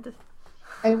hand.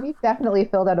 And we've definitely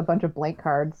filled out a bunch of blank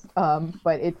cards,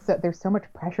 but there's so much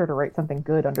pressure to write something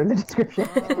good under the description.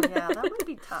 Oh, yeah, that would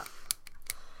be tough.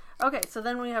 Okay, so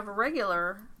then we have a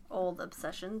regular old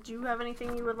obsession. Do you have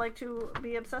anything you would like to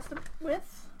be obsessed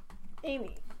with,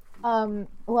 Amy?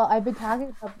 Well, I've been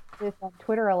talking about this on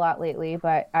Twitter a lot lately,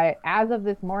 but as of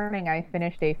this morning, I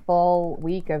finished a full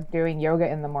week of doing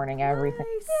yoga in the morning every single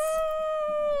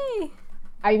day.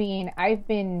 I mean, I've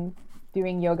been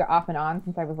doing yoga off and on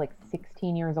since I was like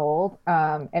 16 years old,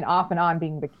 and off and on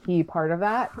being the key part of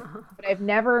that. But I've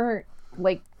never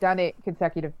like done it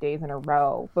consecutive days in a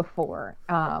row before.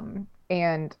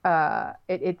 And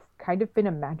it's kind of been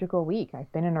a magical week.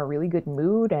 I've been in a really good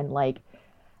mood, and like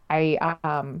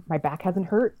my back hasn't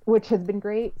hurt, which has been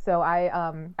great. So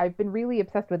I've been really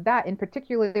obsessed with that. In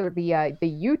particular, the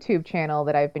YouTube channel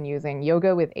that I've been using,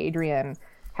 Yoga with Adriene,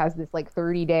 has this like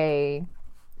 30-day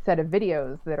set of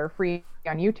videos that are free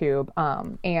on YouTube.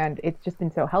 And it's just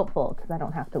been so helpful because I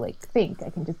don't have to like think. I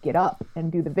can just get up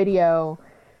and do the video.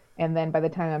 And then by the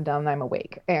time I'm done, I'm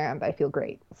awake and I feel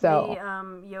great. So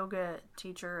the yoga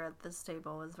teacher at this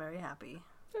table is very happy.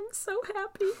 I'm so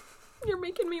happy. You're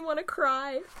making me want to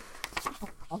cry.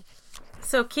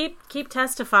 So keep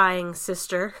testifying,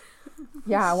 sister.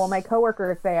 Yeah, well, my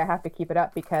coworkers say I have to keep it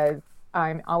up because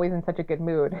I'm always in such a good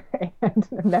mood and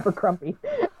I'm never grumpy,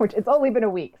 which it's only been a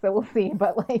week, so we'll see.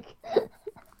 But like,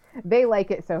 they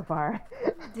like it so far.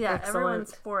 Yeah, Excellent.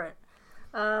 Everyone's for it.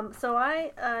 So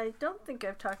I don't think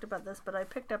I've talked about this, but I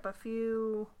picked up a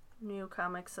few new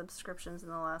comic subscriptions in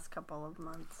the last couple of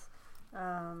months.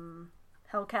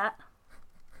 Hellcat,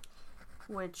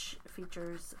 which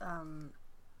features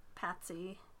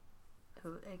Patsy,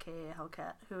 aka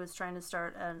Hellcat, who is trying to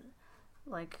start a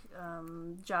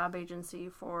job agency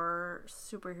for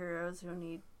superheroes who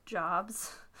need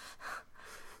jobs.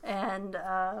 And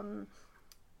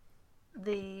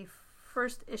the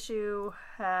first issue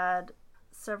had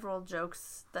several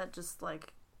jokes that just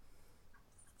like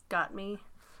got me,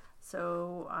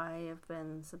 so I have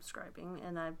been subscribing,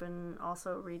 and I've been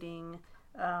also reading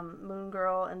Moon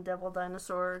Girl and Devil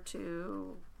Dinosaur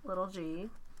to Little G,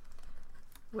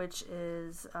 which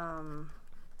is a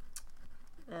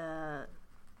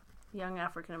young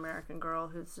African American girl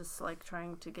who's just like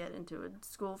trying to get into a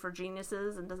school for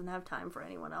geniuses and doesn't have time for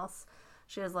anyone else.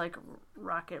 She has like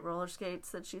rocket roller skates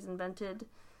that she's invented,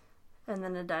 and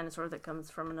then a dinosaur that comes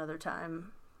from another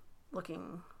time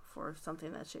looking for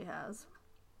something that she has.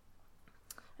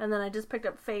 And then I just picked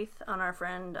up Faith on our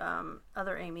friend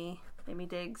other Amy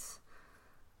Diggs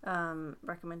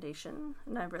recommendation,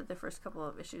 and I've read the first couple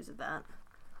of issues of that.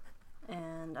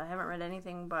 And I haven't read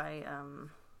anything by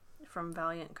from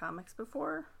Valiant Comics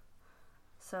before,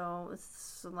 so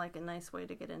it's like a nice way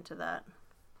to get into that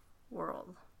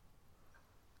world.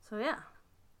 So yeah,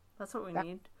 that's what we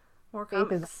need. More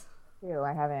comics. Too.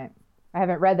 I haven't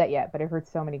read that yet, but I've heard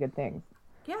so many good things.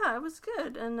 Yeah, it was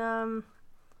good, and I'm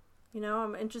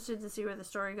interested to see where the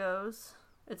story goes.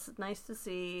 It's nice to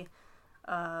see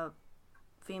a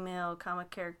female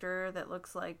comic character that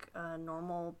looks like a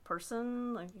normal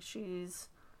person. Like she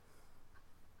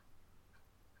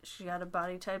got a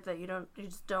body type that you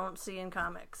just don't see in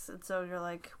comics, and so you're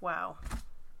like, wow,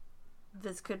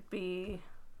 this could be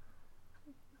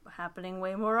happening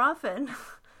way more often.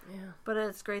 Yeah. But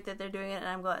it's great that they're doing it, and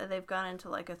I'm glad they've gone into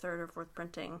like a third or fourth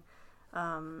printing.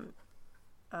 So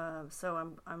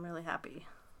I'm really happy.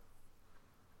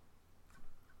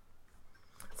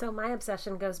 So my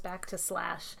obsession goes back to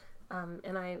Slash,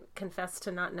 and I confess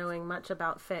to not knowing much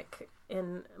about fic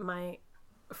in my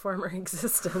former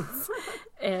existence.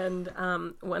 And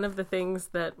one of the things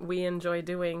that we enjoy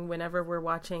doing whenever we're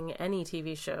watching any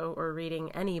TV show or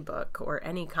reading any book or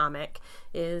any comic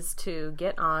is to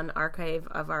get on Archive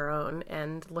of Our Own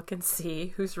and look and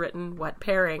see who's written what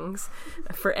pairings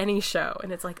for any show.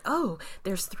 And it's like, oh,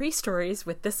 there's 3 stories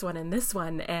with this one and this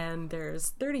one, and there's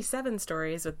 37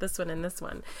 stories with this one and this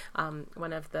one.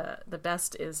 One of the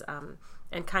best is,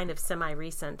 and kind of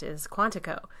semi-recent, is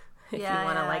Quantico, if Yeah, you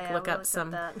want to yeah, look we'll up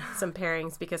some that. some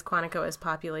pairings, because Quantico is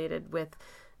populated with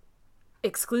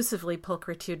exclusively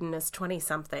pulchritudinous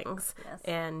 20-somethings, Yes.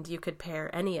 and you could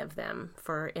pair any of them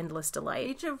for endless delight.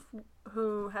 Each of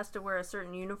who has to wear a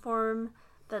certain uniform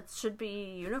that should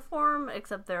be uniform,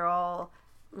 except they're all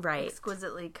Right.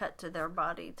 exquisitely cut to their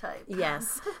body type.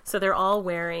 Yes. So they're all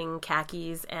wearing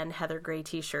khakis and heather gray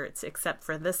t-shirts, except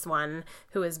for this one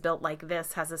who is built like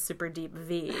this has a super deep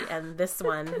V, and this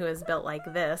one who is built like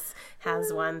this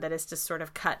has one that is just sort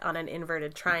of cut on an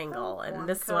inverted triangle, and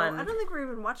this Quantico. one. I don't think we're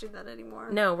even watching that anymore.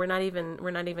 No, we're not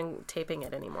even taping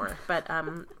it anymore.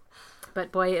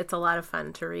 But boy, it's a lot of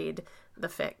fun to read the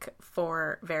fic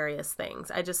for various things.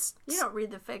 You don't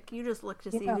read the fic, you just look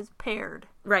to see who's paired.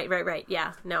 Right.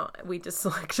 Yeah. No, we just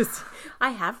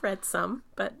I have read some,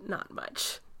 but not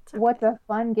much. What's a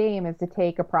fun game is to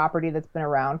take a property that's been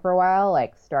around for a while,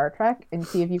 like Star Trek, and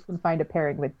see if you can find a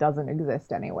pairing that doesn't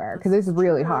exist anywhere, because it's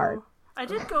really hard. I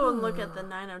did go and look at the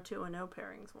 90210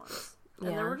 pairings once,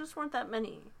 and there Yeah. just weren't that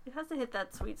many. It has to hit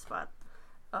that sweet spot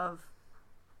of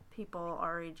people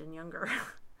our age and younger.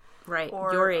 Right,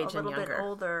 Or your age a and little younger. bit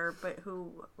older, but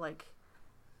who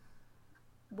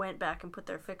went back and put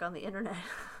their fic on the internet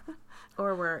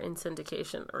Or were in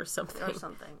syndication or something.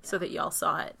 So yeah. that y'all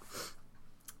saw it.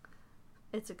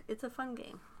 It's a fun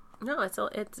game. No,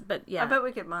 but yeah. I bet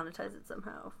we could monetize it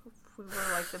somehow if we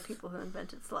were like the people who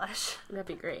invented Slash. That'd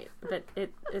be great. But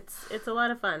it's a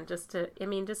lot of fun just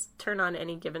turn on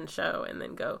any given show and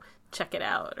then go check it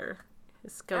out, or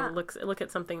just go look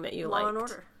at something that you Law liked. and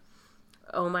Order.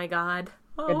 Oh my god.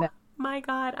 Goodness. My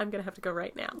god. I'm gonna have to go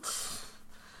right now.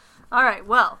 All right.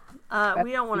 Well,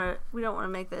 we don't want to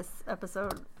make this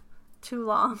episode too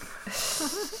long.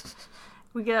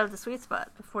 We get out of the sweet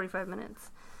spot of 45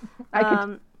 minutes. I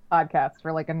could podcast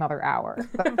for like another hour.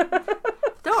 So.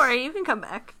 Don't worry, you can come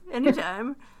back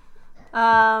anytime.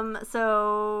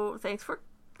 So thanks for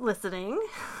listening.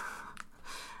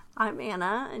 I'm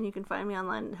Anna, and you can find me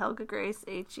online at Helga Grace,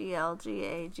 HelgaGrace.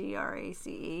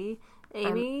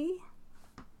 Amy?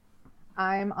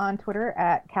 I'm on Twitter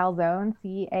at Calzone,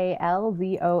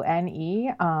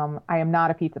 CALZONE. I am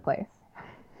not a pizza place.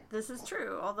 This is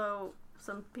true, although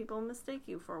some people mistake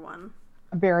you for one.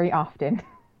 Very often.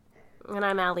 And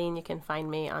I'm Allie, and you can find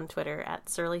me on Twitter at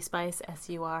SurlySpice,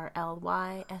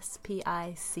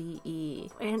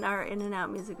 SurlySpice. And our in and out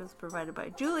music was provided by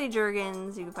Julie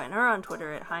Jurgens. You can find her on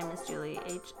Twitter at Hi Miss Julie,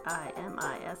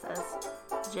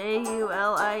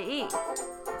 HIMISSJULIE.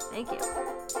 Thank you.